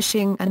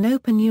establishing an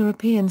open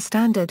European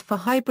standard for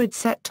hybrid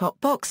set-top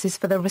boxes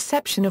for the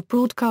reception of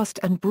broadcast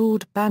and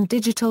broadband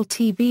digital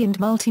TV and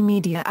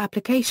multimedia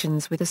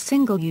applications with a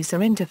single user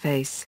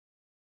interface.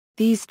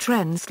 These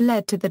trends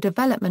led to the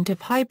development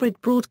of hybrid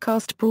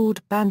broadcast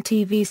broadband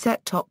TV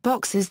set-top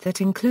boxes that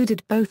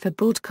included both a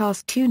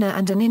broadcast tuner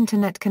and an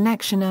Internet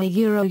connection,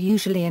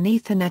 usually an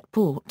Ethernet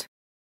port.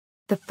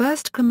 The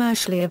first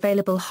commercially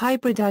available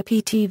hybrid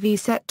IPTV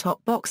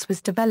set-top box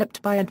was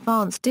developed by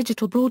Advanced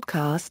Digital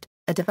Broadcast,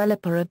 a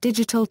developer of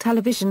digital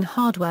television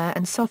hardware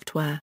and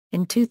software,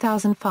 in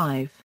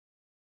 2005.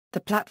 The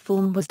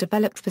platform was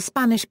developed for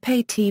Spanish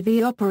pay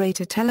TV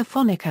operator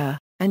Telefónica,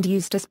 and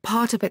used as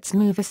part of its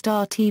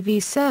Movistar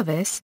TV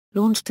service,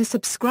 launched to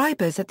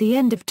subscribers at the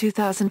end of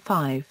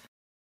 2005.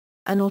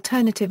 An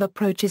alternative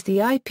approach is the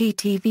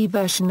IPTV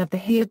version of the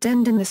HIRD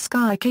and the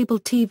Sky Cable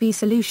TV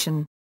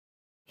solution.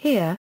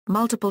 Here,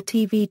 multiple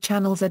TV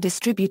channels are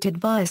distributed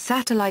via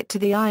satellite to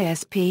the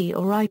ISP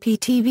or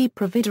IPTV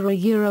provider.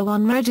 A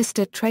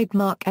unregistered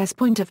trademark as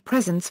point of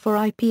presence for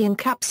IP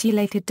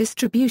encapsulated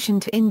distribution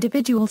to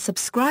individual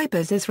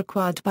subscribers is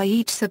required by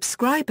each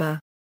subscriber.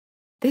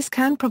 This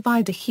can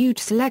provide a huge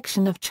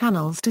selection of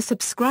channels to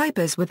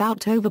subscribers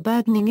without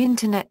overburdening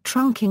Internet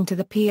trunking to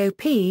the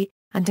POP,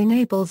 and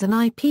enables an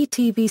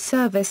IPTV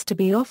service to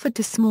be offered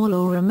to small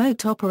or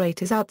remote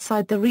operators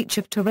outside the reach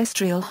of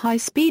terrestrial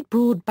high-speed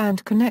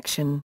broadband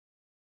connection.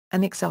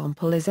 An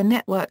example is a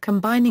network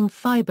combining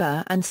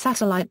fiber and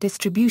satellite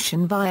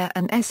distribution via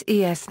an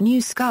SES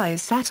New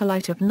Skies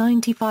satellite of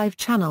 95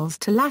 channels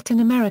to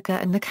Latin America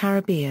and the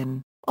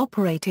Caribbean,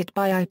 operated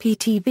by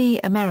IPTV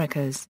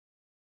Americas.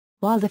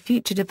 While the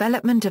future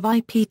development of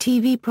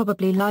IPTV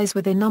probably lies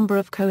with a number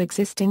of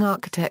coexisting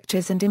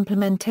architectures and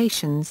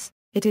implementations,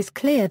 it is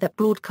clear that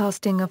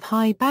broadcasting of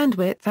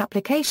high-bandwidth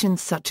applications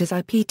such as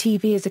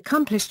IPTV is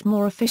accomplished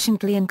more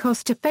efficiently and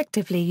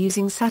cost-effectively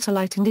using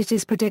satellite, and it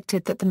is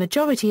predicted that the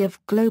majority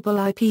of global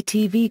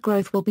IPTV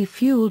growth will be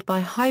fueled by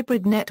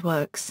hybrid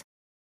networks.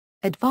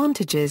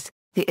 Advantages: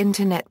 the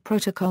Internet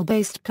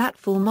Protocol-based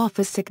platform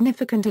offers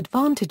significant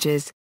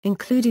advantages,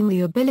 including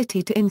the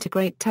ability to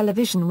integrate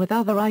television with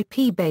other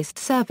IP-based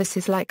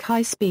services like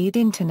high-speed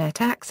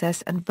Internet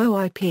access and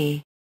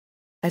VoIP.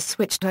 A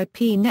switched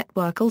IP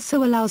network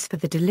also allows for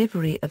the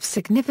delivery of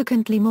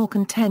significantly more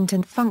content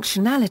and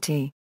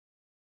functionality.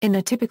 In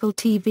a typical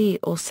TV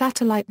or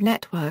satellite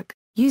network,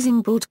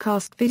 using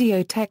broadcast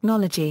video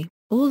technology,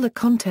 all the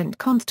content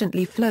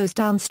constantly flows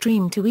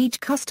downstream to each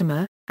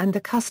customer, and the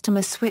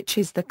customer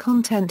switches the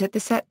content at the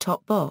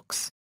set-top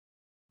box.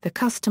 The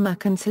customer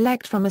can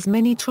select from as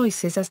many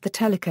choices as the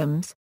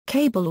telecoms,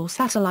 cable or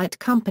satellite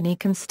company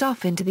can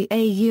stuff into the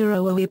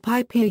A/OIP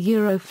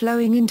IP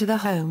flowing into the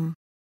home.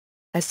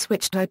 A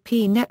switched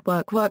IP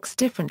network works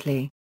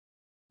differently.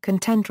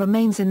 Content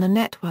remains in the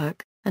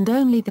network, and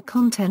only the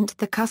content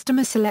the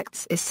customer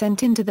selects is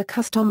sent into the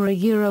customer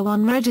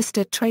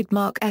unregistered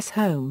trademark S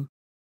home.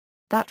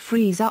 That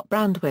frees up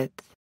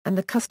bandwidth, and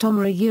the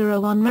customer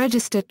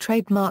unregistered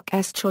trademark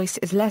S choice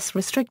is less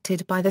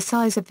restricted by the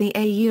size of the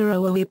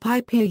A/OIP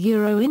IP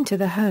into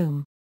the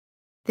home.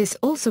 This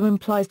also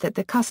implies that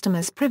the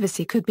customer's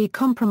privacy could be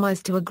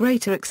compromised to a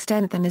greater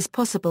extent than is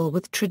possible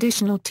with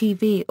traditional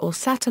TV or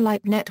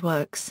satellite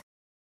networks.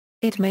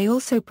 It may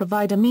also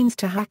provide a means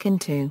to hack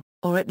into,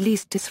 or at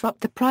least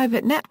disrupt the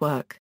private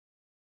network.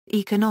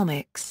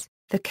 Economics: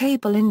 the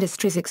cable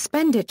industry's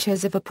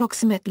expenditures of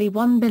approximately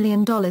 $1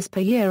 billion per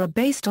year are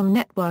based on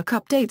network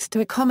updates to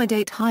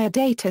accommodate higher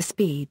data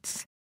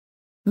speeds.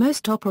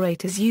 Most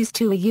operators use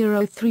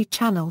 2/3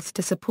 channels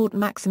to support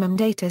maximum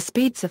data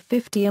speeds of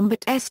 50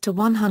 Mbps to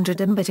 100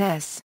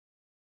 Mbps.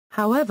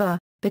 However,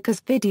 because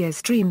video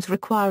streams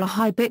require a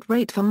high bit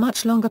rate for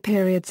much longer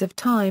periods of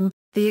time,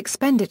 the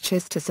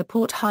expenditures to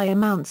support high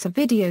amounts of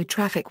video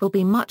traffic will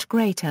be much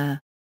greater.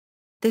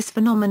 This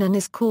phenomenon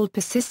is called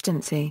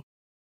persistency.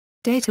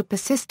 Data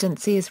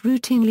persistency is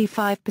routinely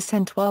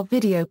 5%, while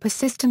video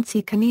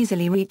persistency can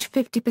easily reach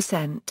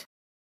 50%.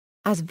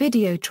 As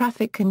video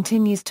traffic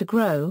continues to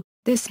grow,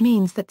 this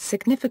means that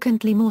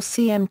significantly more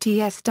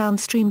CMTS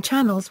downstream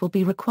channels will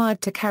be required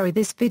to carry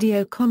this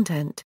video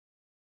content.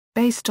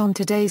 Based on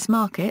today's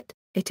market,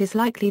 it is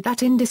likely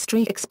that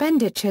industry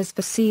expenditures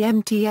for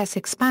CMTS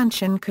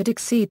expansion could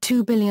exceed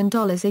 $2 billion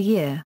a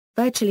year,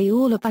 virtually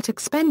all of that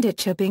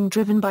expenditure being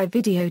driven by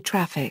video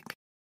traffic.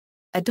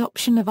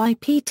 Adoption of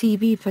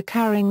IPTV for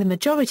carrying the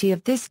majority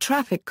of this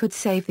traffic could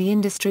save the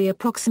industry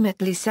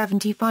approximately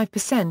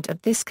 75%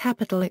 of this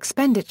capital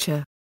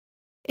expenditure.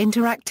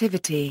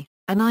 Interactivity: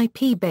 an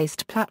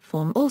IP-based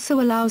platform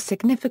also allows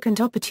significant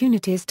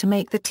opportunities to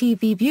make the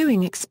TV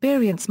viewing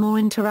experience more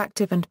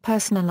interactive and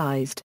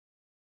personalized.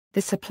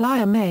 The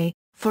supplier may,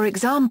 for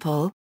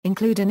example,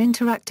 include an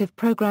interactive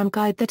program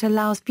guide that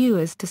allows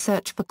viewers to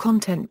search for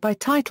content by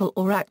title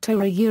or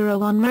actor,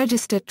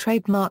 unregistered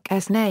trademark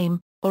S name,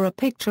 or a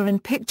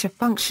picture-in-picture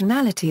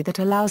functionality that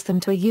allows them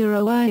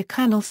to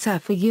channel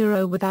surf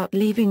without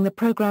leaving the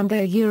program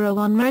their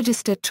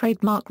unregistered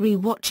trademark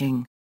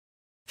re-watching.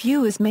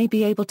 Viewers may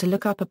be able to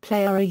look up a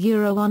player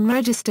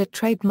unregistered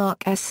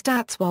trademark S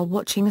stats while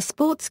watching a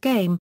sports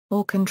game,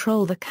 or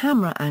control the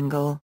camera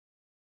angle.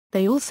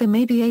 They also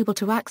may be able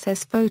to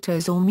access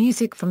photos or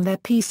music from their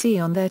PC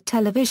on their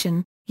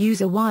television, use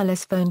a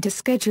wireless phone to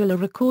schedule a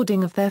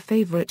recording of their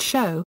favorite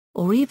show,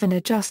 or even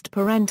adjust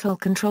parental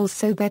controls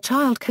so their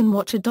child can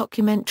watch a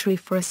documentary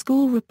for a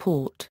school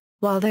report,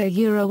 while they're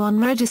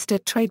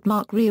unregistered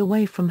trademark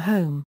away from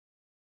home.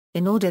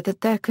 In order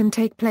that there can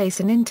take place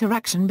an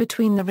interaction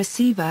between the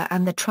receiver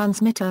and the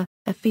transmitter,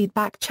 a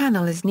feedback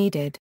channel is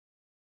needed.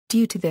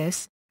 Due to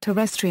this,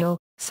 terrestrial,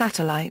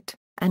 satellite,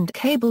 and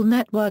cable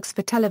networks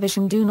for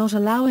television do not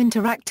allow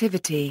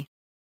interactivity.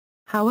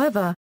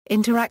 However,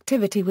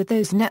 interactivity with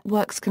those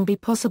networks can be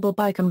possible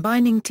by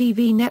combining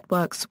TV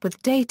networks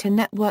with data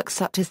networks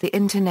such as the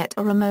Internet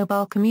or a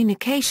mobile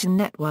communication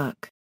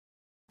network.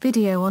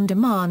 Video on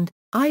demand: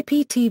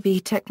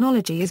 IPTV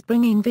technology is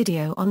bringing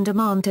video on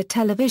demand to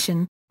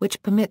television,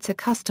 which permits a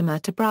customer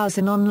to browse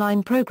an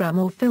online program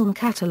or film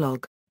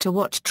catalog, to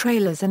watch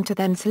trailers and to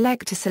then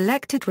select a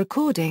selected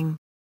recording.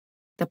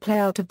 The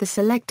playout of the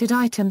selected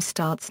item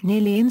starts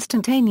nearly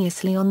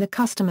instantaneously on the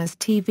customer's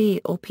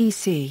TV or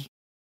PC.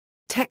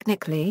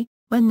 Technically,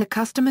 when the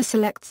customer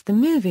selects the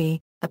movie,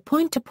 a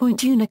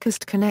point-to-point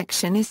unicast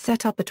connection is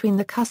set up between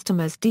the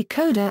customer's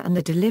decoder and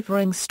the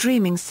delivering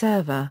streaming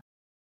server.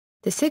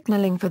 The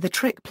signaling for the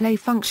trick play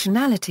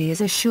functionality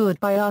is assured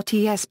by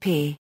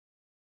RTSP.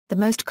 The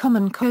most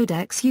common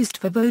codecs used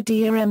for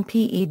VOD are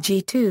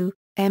MPEG-2,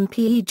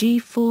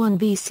 MPEG-4 and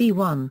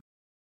VC1.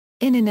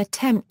 In an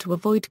attempt to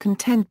avoid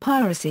content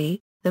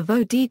piracy, the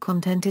VOD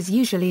content is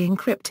usually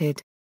encrypted.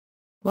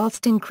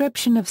 Whilst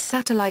encryption of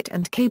satellite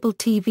and cable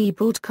TV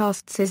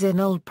broadcasts is in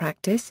old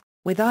practice,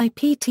 with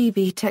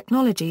IPTV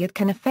technology it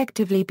can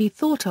effectively be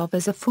thought of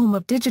as a form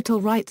of digital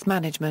rights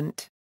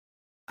management.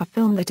 A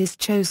film that is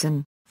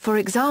chosen, for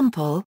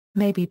example,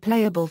 may be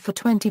playable for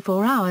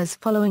 24 hours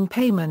following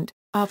payment,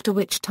 after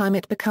which time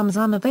it becomes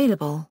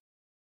unavailable.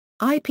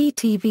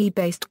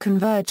 IPTV-based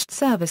converged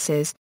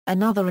services.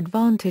 Another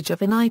advantage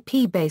of an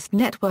IP-based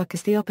network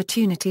is the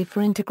opportunity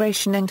for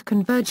integration and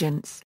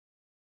convergence.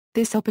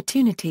 This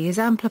opportunity is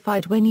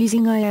amplified when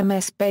using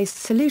IMS-based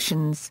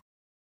solutions.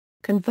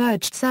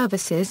 Converged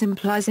services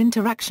implies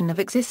interaction of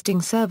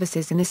existing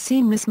services in a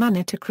seamless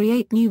manner to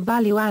create new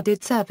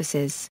value-added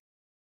services.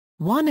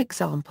 One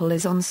example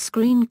is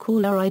on-screen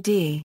caller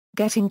ID,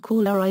 getting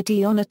caller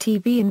ID on a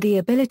TV and the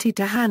ability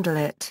to handle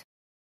it.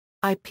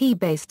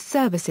 IP-based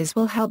services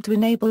will help to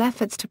enable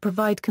efforts to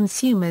provide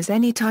consumers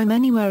anytime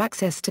anywhere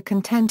access to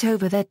content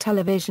over their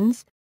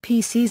televisions,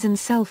 PCs and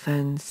cell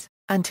phones,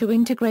 and to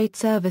integrate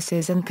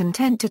services and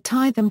content to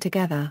tie them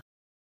together.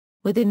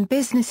 Within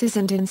businesses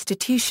and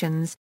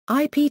institutions,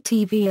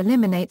 IPTV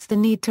eliminates the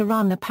need to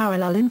run a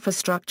parallel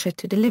infrastructure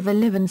to deliver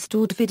live and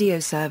stored video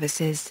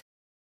services.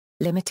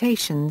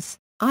 Limitations: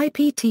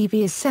 IPTV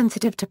is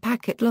sensitive to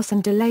packet loss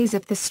and delays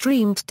if the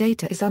streamed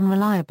data is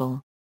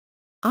unreliable.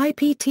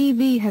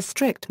 IPTV has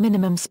strict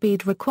minimum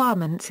speed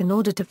requirements in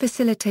order to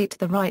facilitate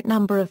the right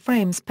number of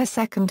frames per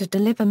second to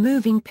deliver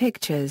moving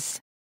pictures.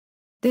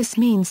 This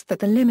means that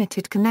the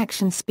limited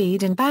connection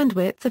speed and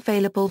bandwidth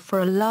available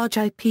for a large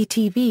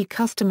IPTV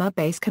customer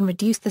base can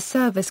reduce the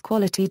service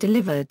quality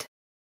delivered.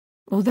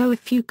 Although a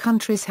few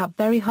countries have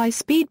very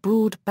high-speed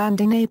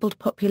broadband-enabled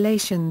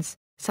populations,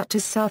 such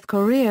as South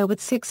Korea with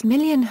 6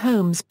 million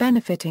homes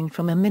benefiting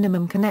from a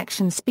minimum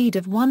connection speed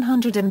of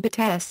 100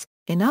 Mbps,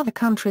 in other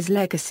countries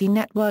legacy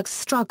networks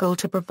struggle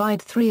to provide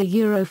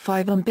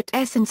 3.5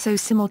 Mbps and so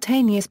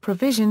simultaneous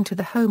provision to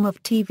the home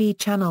of TV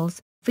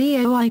channels,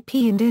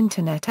 VoIP and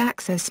Internet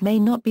access may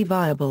not be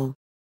viable.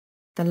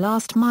 The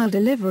last-mile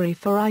delivery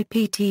for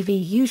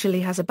IPTV usually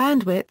has a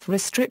bandwidth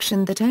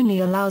restriction that only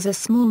allows a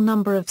small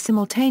number of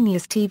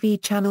simultaneous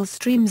TV channel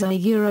streams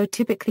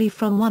typically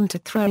from 1 to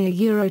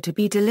 3 to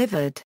be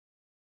delivered.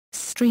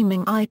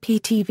 Streaming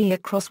IPTV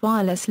across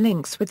wireless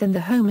links within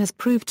the home has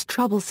proved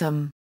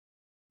troublesome.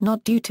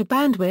 Not due to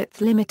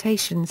bandwidth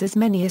limitations as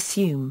many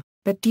assume,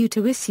 but due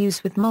to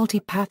issues with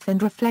multipath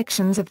and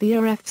reflections of the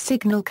RF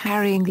signal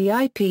carrying the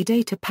IP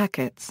data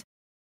packets.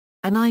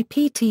 An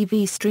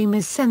IPTV stream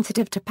is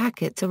sensitive to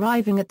packets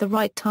arriving at the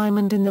right time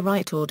and in the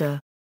right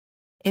order.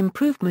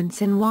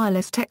 Improvements in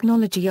wireless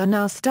technology are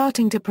now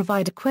starting to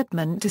provide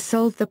equipment to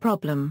solve the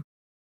problem.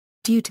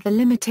 Due to the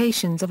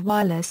limitations of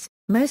wireless,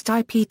 most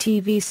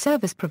IPTV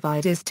service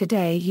providers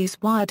today use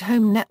wired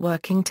home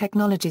networking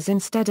technologies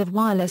instead of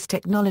wireless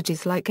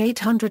technologies like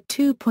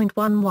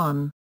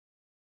 802.11.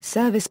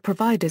 Service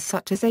providers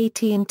such as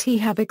AT&T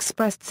have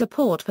expressed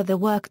support for the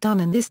work done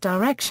in this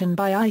direction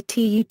by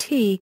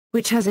ITUT,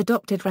 which has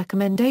adopted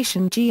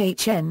recommendation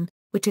GHN,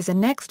 which is a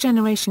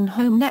next-generation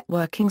home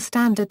networking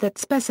standard that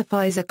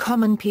specifies a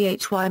common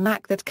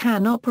PHY-MAC that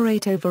can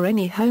operate over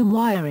any home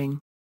wiring.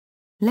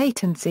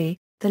 Latency: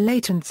 the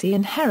latency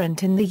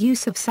inherent in the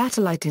use of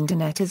satellite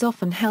internet is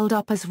often held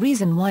up as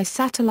reason why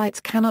satellites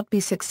cannot be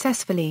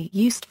successfully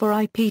used for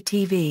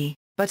IPTV.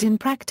 But in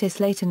practice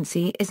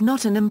latency is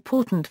not an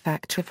important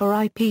factor for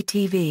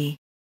IPTV.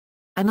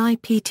 An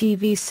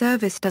IPTV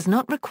service does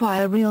not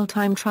require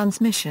real-time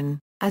transmission,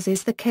 as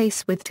is the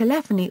case with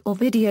telephony or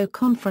video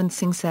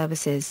conferencing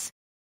services.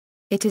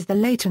 It is the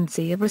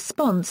latency of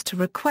response to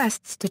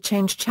requests to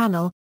change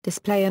channel,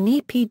 display an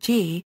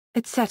EPG,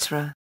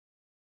 etc.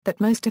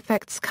 that most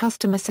affects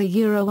customers'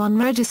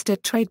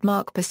 unregistered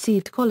trademark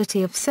perceived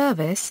quality of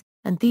service,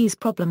 and these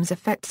problems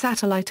affect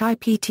satellite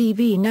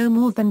IPTV no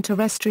more than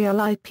terrestrial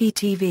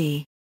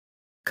IPTV.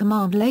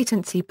 Command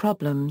latency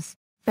problems,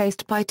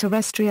 faced by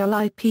terrestrial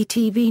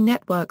IPTV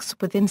networks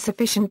with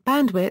insufficient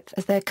bandwidth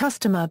as their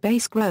customer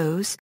base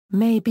grows,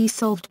 may be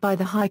solved by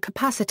the high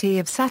capacity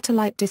of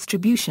satellite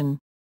distribution.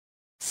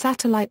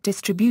 Satellite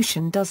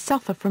distribution does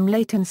suffer from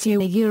latency.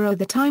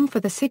 The time for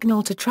the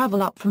signal to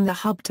travel up from the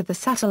hub to the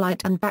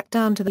satellite and back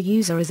down to the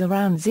user is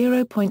around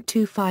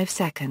 0.25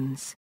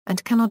 seconds,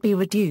 and cannot be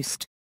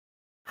reduced.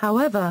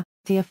 However,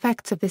 the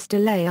effects of this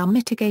delay are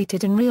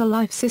mitigated in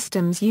real-life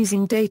systems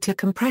using data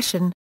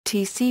compression,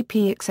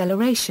 TCP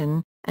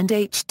acceleration, and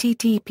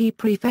HTTP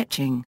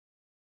prefetching.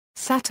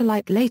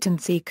 Satellite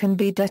latency can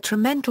be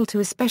detrimental to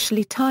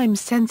especially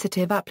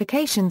time-sensitive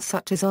applications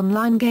such as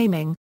online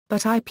gaming,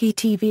 but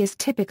IPTV is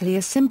typically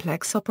a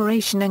simplex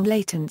operation and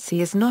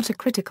latency is not a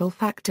critical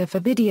factor for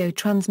video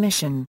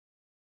transmission.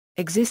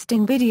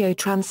 Existing video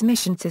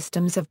transmission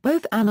systems of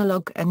both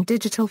analog and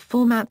digital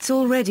formats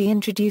already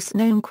introduce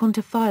known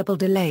quantifiable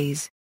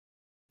delays.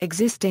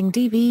 Existing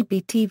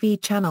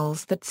DVB-TV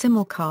channels that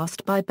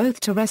simulcast by both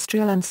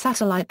terrestrial and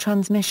satellite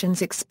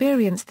transmissions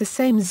experience the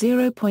same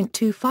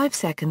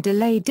 0.25-second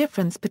delay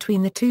difference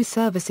between the two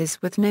services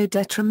with no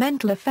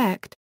detrimental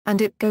effect,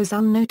 and it goes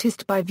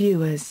unnoticed by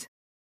viewers.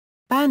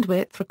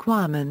 Bandwidth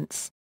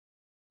requirements.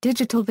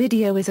 Digital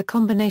video is a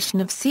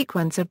combination of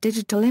sequence of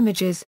digital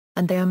images,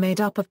 and they are made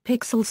up of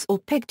pixels or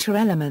picture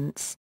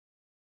elements.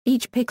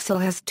 Each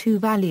pixel has two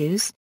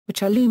values,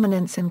 which are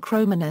luminance and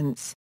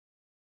chrominance.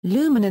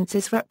 Luminance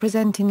is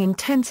representing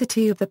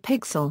intensity of the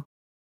pixel.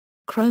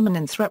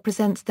 Chrominance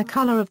represents the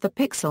color of the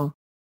pixel.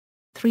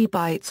 3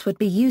 bytes would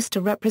be used to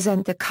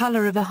represent the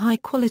color of a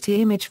high-quality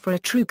image for a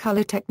true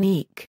color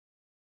technique.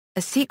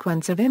 A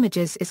sequence of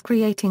images is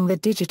creating the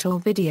digital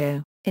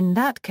video. In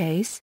that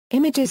case,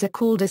 images are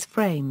called as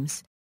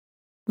frames.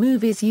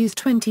 Movies use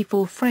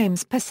 24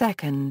 frames per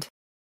second.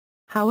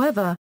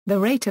 However, the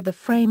rate of the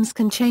frames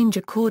can change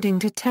according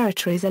to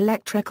territories'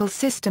 electrical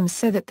systems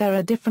so that there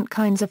are different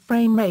kinds of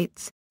frame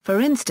rates. For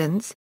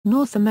instance,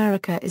 North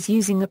America is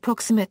using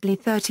approximately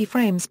 30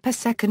 frames per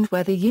second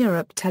where the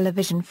Europe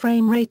television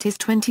frame rate is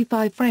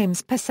 25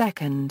 frames per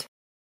second.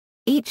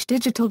 Each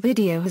digital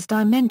video has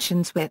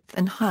dimensions width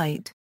and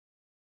height.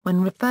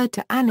 When referred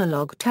to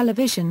analog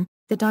television,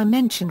 the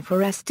dimension for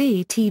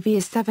SD-TV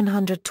is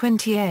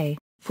 720A,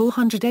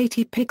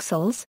 480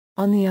 pixels.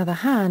 On the other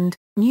hand,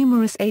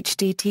 numerous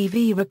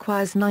HD-TV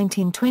requires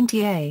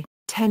 1920A,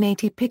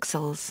 1080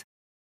 pixels.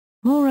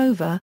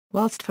 Moreover,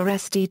 whilst for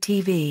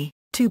SD-TV,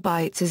 2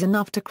 bytes is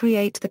enough to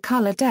create the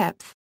color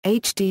depth,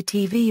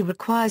 HD-TV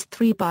requires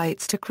 3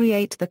 bytes to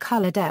create the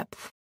color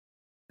depth.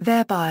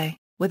 Thereby,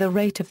 with a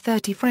rate of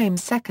 30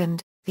 frames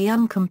second, the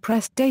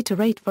uncompressed data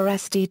rate for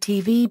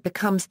SD-TV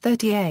becomes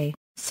 30A,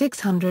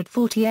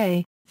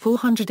 640A,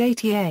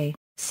 480A,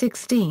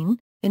 16,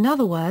 in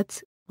other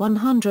words,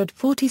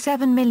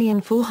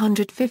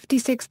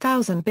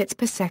 147,456,000 bits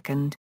per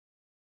second.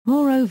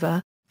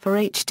 Moreover, for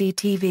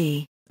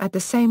HD-TV, at the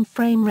same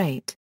frame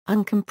rate,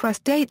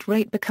 uncompressed data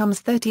rate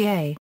becomes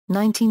 30A,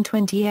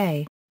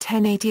 1920A,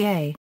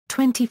 1080A,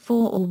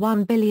 24 or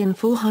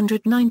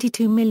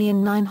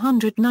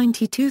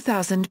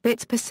 1,492,992,000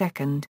 bits per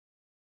second.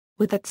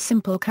 With that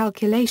simple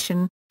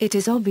calculation, it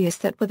is obvious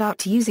that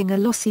without using a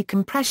lossy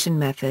compression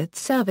method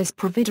service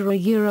provider a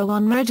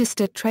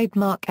unregistered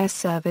trademark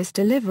service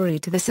delivery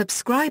to the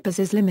subscribers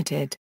is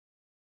limited.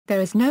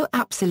 There is no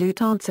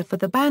absolute answer for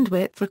the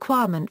bandwidth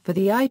requirement for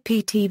the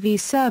IPTV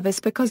service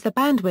because the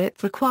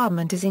bandwidth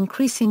requirement is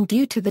increasing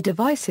due to the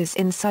devices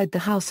inside the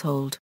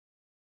household.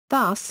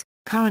 Thus,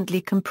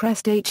 currently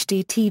compressed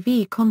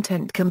HDTV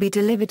content can be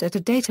delivered at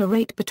a data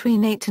rate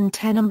between 8 and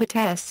 10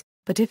 Mbps,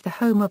 but if the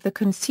home of the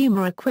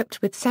consumer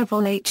equipped with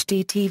several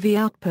HDTV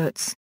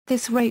outputs,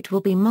 this rate will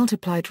be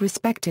multiplied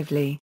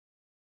respectively.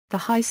 The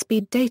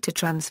high-speed data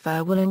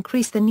transfer will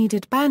increase the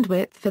needed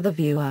bandwidth for the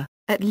viewer.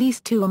 At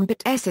least 2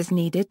 Mbps is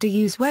needed to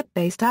use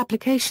web-based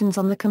applications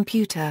on the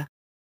computer.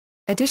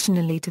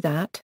 Additionally to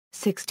that,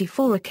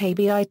 64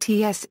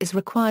 kbits is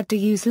required to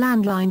use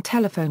landline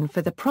telephone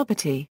for the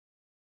property.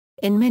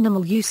 In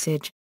minimal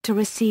usage, to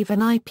receive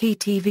an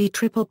IPTV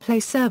triple play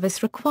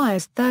service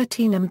requires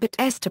 13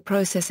 Mbps to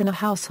process in a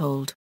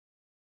household.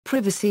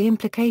 Privacy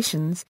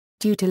implications: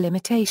 due to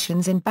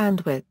limitations in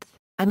bandwidth,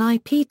 an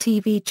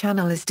IPTV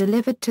channel is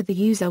delivered to the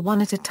user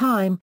one at a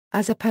time,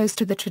 as opposed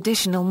to the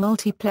traditional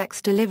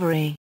multiplex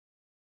delivery.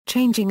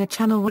 Changing a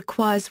channel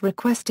requires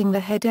requesting the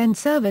head-end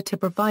server to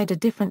provide a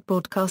different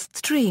broadcast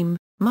stream,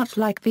 much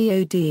like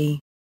VOD.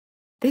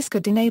 This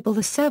could enable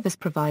the service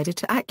provider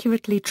to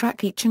accurately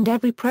track each and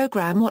every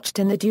program watched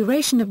and the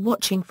duration of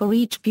watching for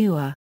each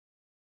viewer.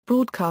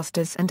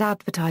 Broadcasters and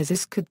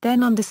advertisers could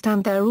then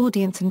understand their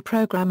audience and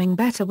programming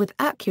better with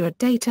accurate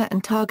data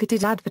and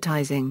targeted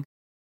advertising.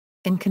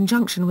 In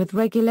conjunction with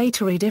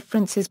regulatory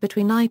differences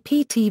between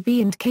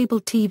IPTV and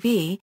cable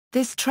TV,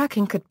 this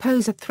tracking could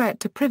pose a threat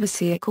to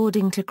privacy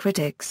according to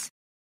critics.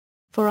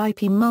 For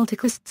IP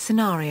multicast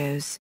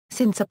scenarios,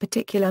 since a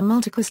particular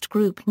multicast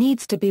group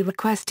needs to be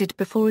requested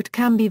before it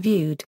can be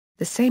viewed,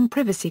 the same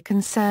privacy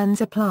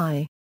concerns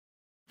apply.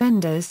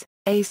 Vendors: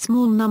 a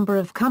small number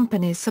of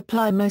companies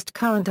supply most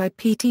current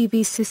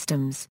IPTV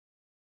systems.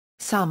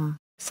 Some,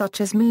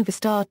 such as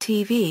Movistar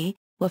TV,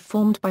 were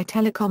formed by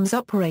telecoms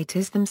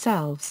operators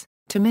themselves,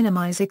 to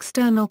minimize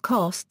external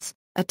costs,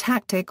 a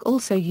tactic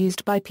also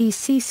used by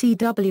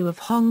PCCW of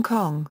Hong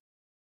Kong.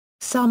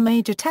 Some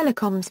major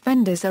telecoms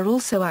vendors are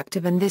also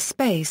active in this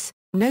space,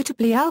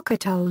 notably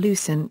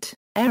Alcatel-Lucent,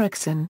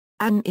 Ericsson,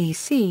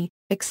 NEC,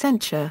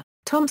 Accenture,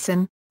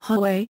 Thomson,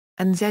 Huawei,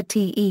 and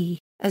ZTE,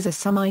 as are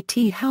some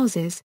IT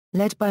houses,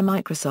 led by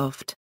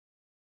Microsoft.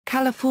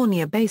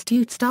 California-based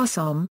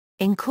Utstasom,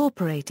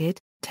 Incorporated,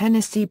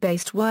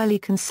 Tennessee-based Worley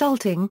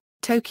Consulting,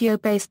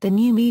 Tokyo-based The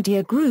New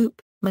Media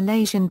Group,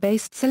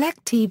 Malaysian-based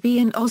Select TV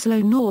and Oslo,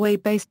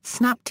 Norway-based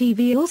Snap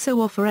TV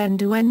also offer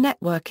end-to-end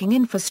networking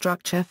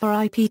infrastructure for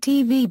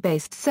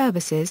IPTV-based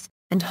services,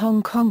 and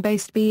Hong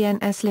Kong-based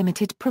BNS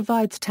Limited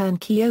provides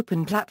turnkey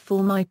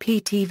open-platform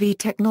IPTV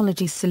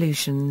technology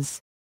solutions.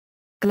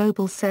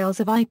 Global sales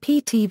of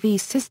IPTV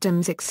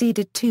systems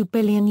exceeded $2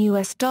 billion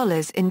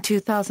in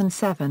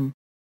 2007.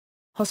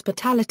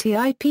 Hospitality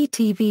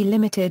IPTV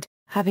Limited,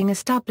 having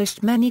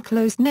established many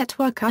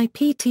closed-network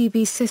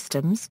IPTV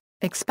systems,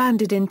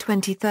 expanded in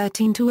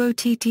 2013 to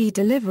OTT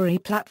delivery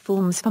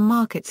platforms for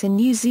markets in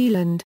New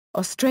Zealand,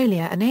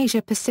 Australia and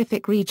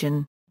Asia-Pacific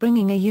region,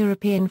 bringing a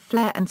European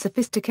flair and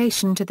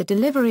sophistication to the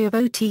delivery of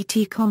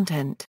OTT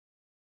content.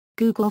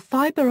 Google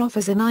Fiber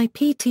offers an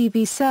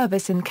IPTV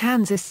service in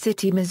Kansas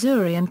City,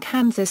 Missouri and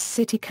Kansas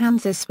City,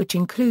 Kansas, which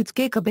includes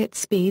gigabit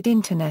speed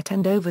internet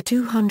and over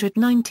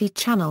 290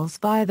 channels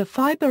via the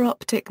fiber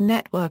optic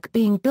network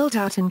being built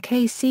out in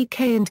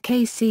KCK and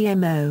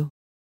KCMO.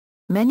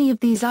 Many of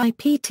these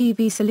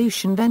IPTV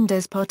solution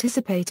vendors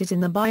participated in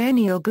the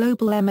biennial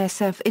Global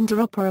MSF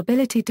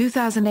Interoperability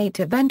 2008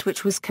 event,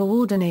 which was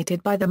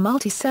coordinated by the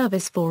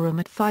Multi-Service Forum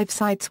at 5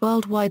 sites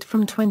worldwide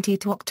from 20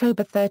 to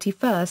October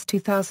 31,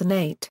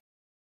 2008.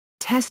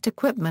 Test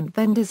equipment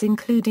vendors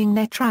including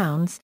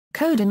Netrons,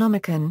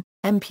 Codenomicon,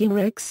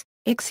 Empirix,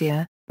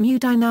 Ixia, Mu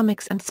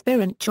Dynamics and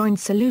Spirent joined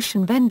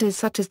solution vendors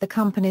such as the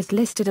companies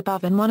listed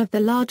above and one of the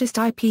largest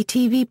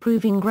IPTV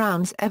proving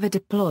grounds ever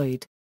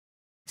deployed.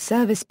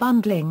 Service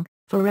bundling: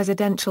 for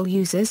residential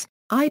users,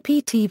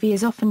 IPTV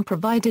is often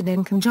provided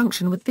in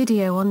conjunction with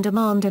video on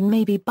demand and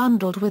may be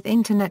bundled with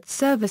Internet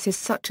services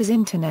such as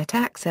Internet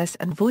access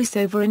and Voice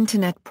over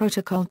Internet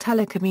Protocol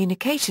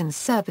telecommunications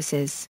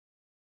services.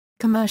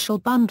 Commercial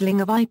bundling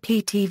of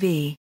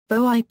IPTV,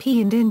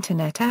 VoIP and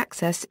Internet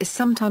access is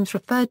sometimes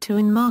referred to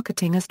in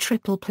marketing as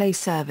triple play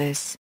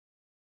service.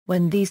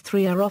 When these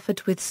three are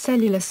offered with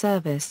cellular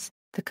service,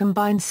 the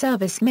combined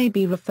service may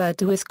be referred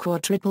to as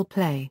quadruple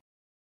play.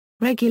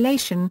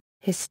 Regulation: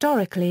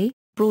 historically,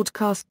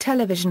 broadcast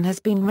television has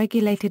been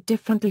regulated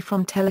differently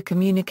from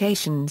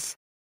telecommunications.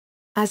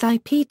 As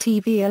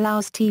IPTV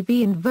allows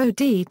TV and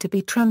VOD to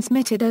be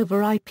transmitted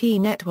over IP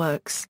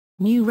networks,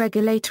 new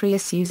regulatory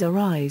issues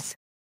arise.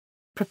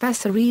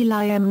 Professor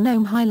Eli M.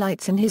 Noem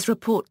highlights in his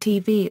report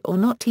TV or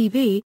Not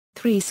TV,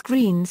 3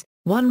 Screens,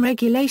 1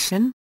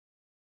 Regulation?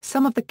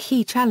 Some of the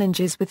key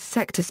challenges with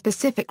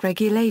sector-specific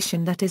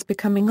regulation that is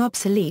becoming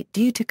obsolete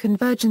due to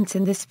convergence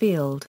in this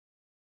field.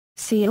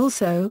 See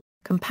also,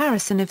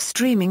 comparison of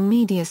streaming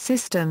media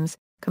systems,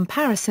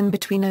 comparison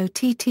between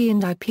OTT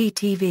and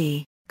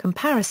IPTV,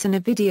 comparison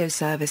of video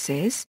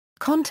services,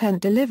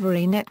 content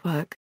delivery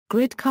network,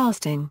 grid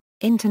casting,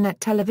 internet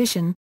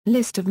television,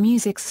 list of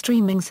music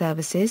streaming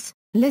services,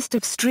 list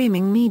of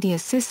streaming media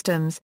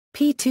systems,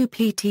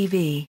 P2P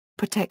TV,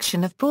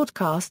 Protection of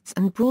Broadcasts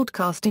and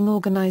Broadcasting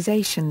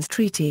Organizations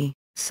Treaty,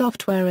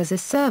 Software as a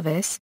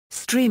Service,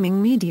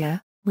 Streaming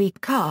Media,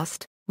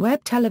 Weebcast,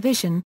 Web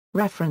Television,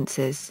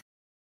 References.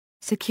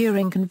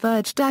 Securing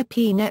Converged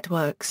IP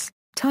Networks,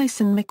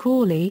 Tyson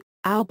McCauley,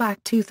 Auerbach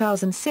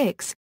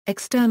 2006,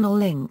 External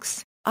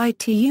Links,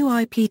 ITU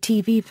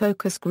IPTV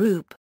Focus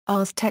Group,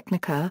 Ars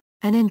Technica,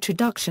 An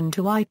Introduction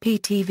to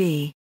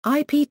IPTV,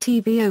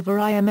 IPTV over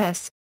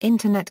IMS,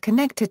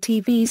 Internet-connected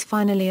TVs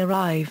finally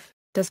arrive.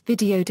 Does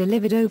video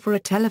delivered over a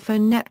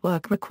telephone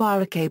network require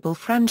a cable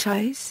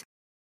franchise?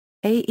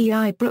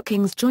 AEI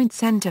Brookings Joint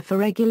Center for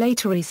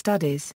Regulatory Studies,